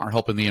yourself, you are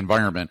helping the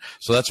environment.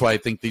 So that's why I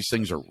think these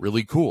things are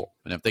really cool.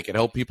 And if they could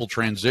help people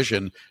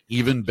transition,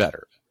 even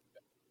better.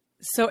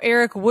 So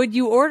Eric, would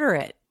you order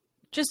it?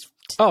 Just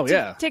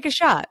take a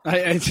shot.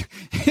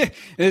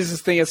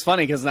 This thing is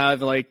funny because now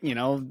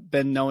I've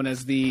been known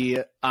as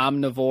the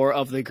omnivore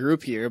of the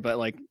group here,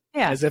 but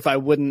as if I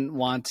wouldn't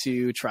want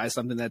to try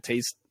something that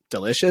tastes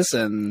delicious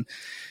and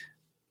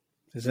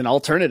is an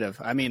alternative.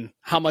 I mean,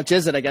 how much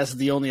is it? I guess is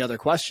the only other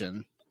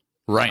question.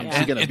 Right.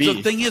 And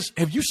the thing is,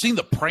 have you seen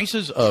the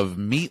prices of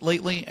meat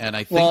lately? And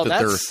I think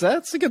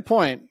that's a good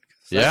point.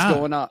 That's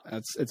going up.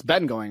 It's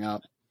been going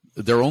up.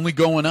 They're only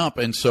going up,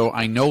 and so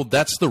I know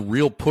that's the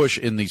real push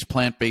in these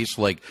plant-based,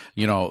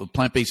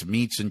 plant-based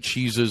meats and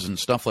cheeses and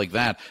stuff like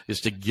that, is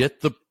to get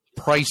the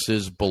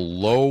prices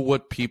below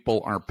what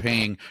people are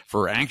paying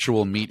for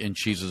actual meat and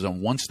cheeses.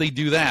 And once they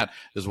do that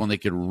is when they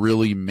could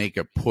really make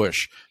a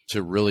push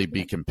to really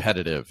be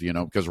competitive,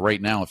 because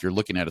right now, if you're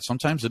looking at it,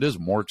 sometimes it is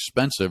more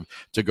expensive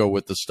to go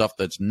with the stuff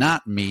that's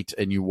not meat,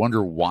 and you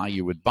wonder why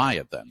you would buy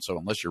it then. So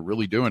unless you're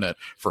really doing it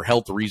for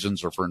health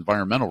reasons or for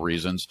environmental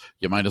reasons,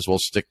 you might as well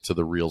stick to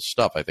the real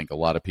stuff, I think a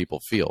lot of people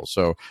feel.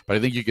 So, but I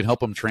think you can help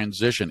them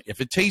transition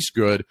if it tastes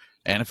good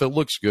and if it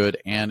looks good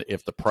and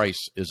if the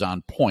price is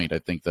on point. I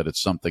think that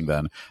it's something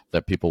then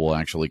that people will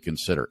actually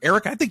consider.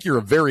 Eric, I think you're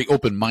a very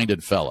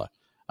open-minded fella.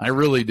 I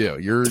really do.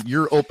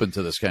 You're open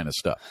to this kind of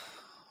stuff.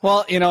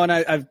 Well, and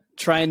I've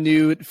tried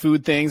new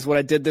food things. What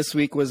I did this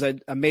week was I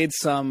made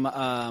some,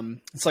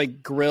 it's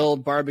like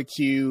grilled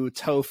barbecue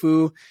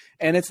tofu,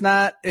 and it's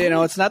not,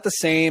 it's not the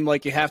same.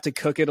 Like you have to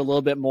cook it a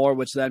little bit more,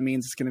 which that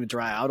means it's going to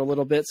dry out a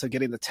little bit. So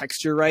getting the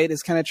texture right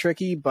is kind of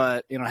tricky,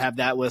 but, have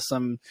that with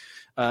some,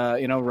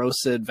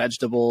 roasted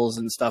vegetables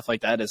and stuff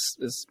like that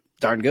is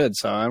darn good.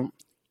 So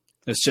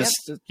it's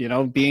just,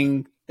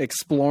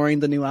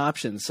 exploring the new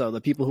options. So the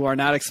people who are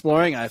not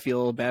exploring, I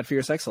feel bad for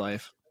your sex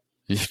life.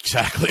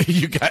 Exactly.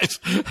 You guys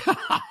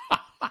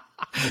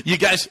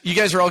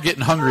are all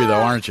getting hungry though,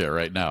 aren't you,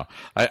 right now?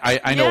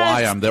 I know. Yes.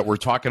 I am, that we're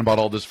talking about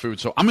all this food.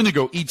 So I'm going to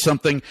go eat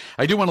something.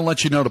 I do want to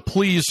let you know to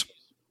please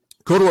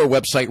go to our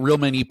website,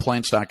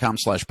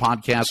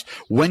 realmeneatplants.com/podcast.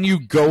 When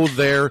you go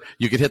there,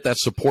 you can hit that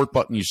support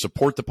button. You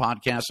support the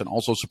podcast and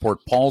also support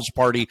Paul's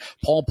party,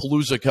 Paul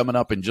Palooza, coming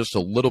up in just a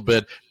little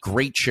bit.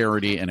 Great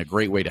charity and a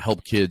great way to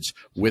help kids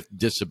with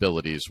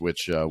disabilities,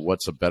 which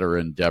what's a better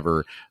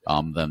endeavor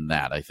than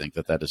that? I think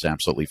that is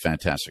absolutely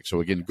fantastic.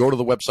 So again, go to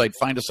the website,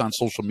 find us on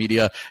social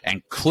media,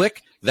 and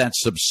click that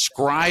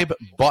subscribe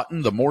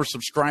button. The more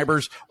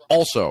subscribers,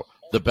 also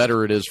the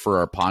better it is for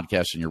our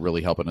podcast, and you're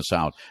really helping us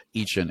out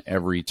each and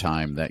every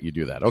time that you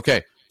do that.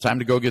 Okay, time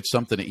to go get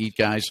something to eat,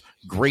 guys.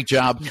 Great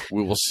job.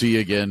 We will see you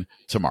again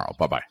tomorrow.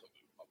 Bye-bye.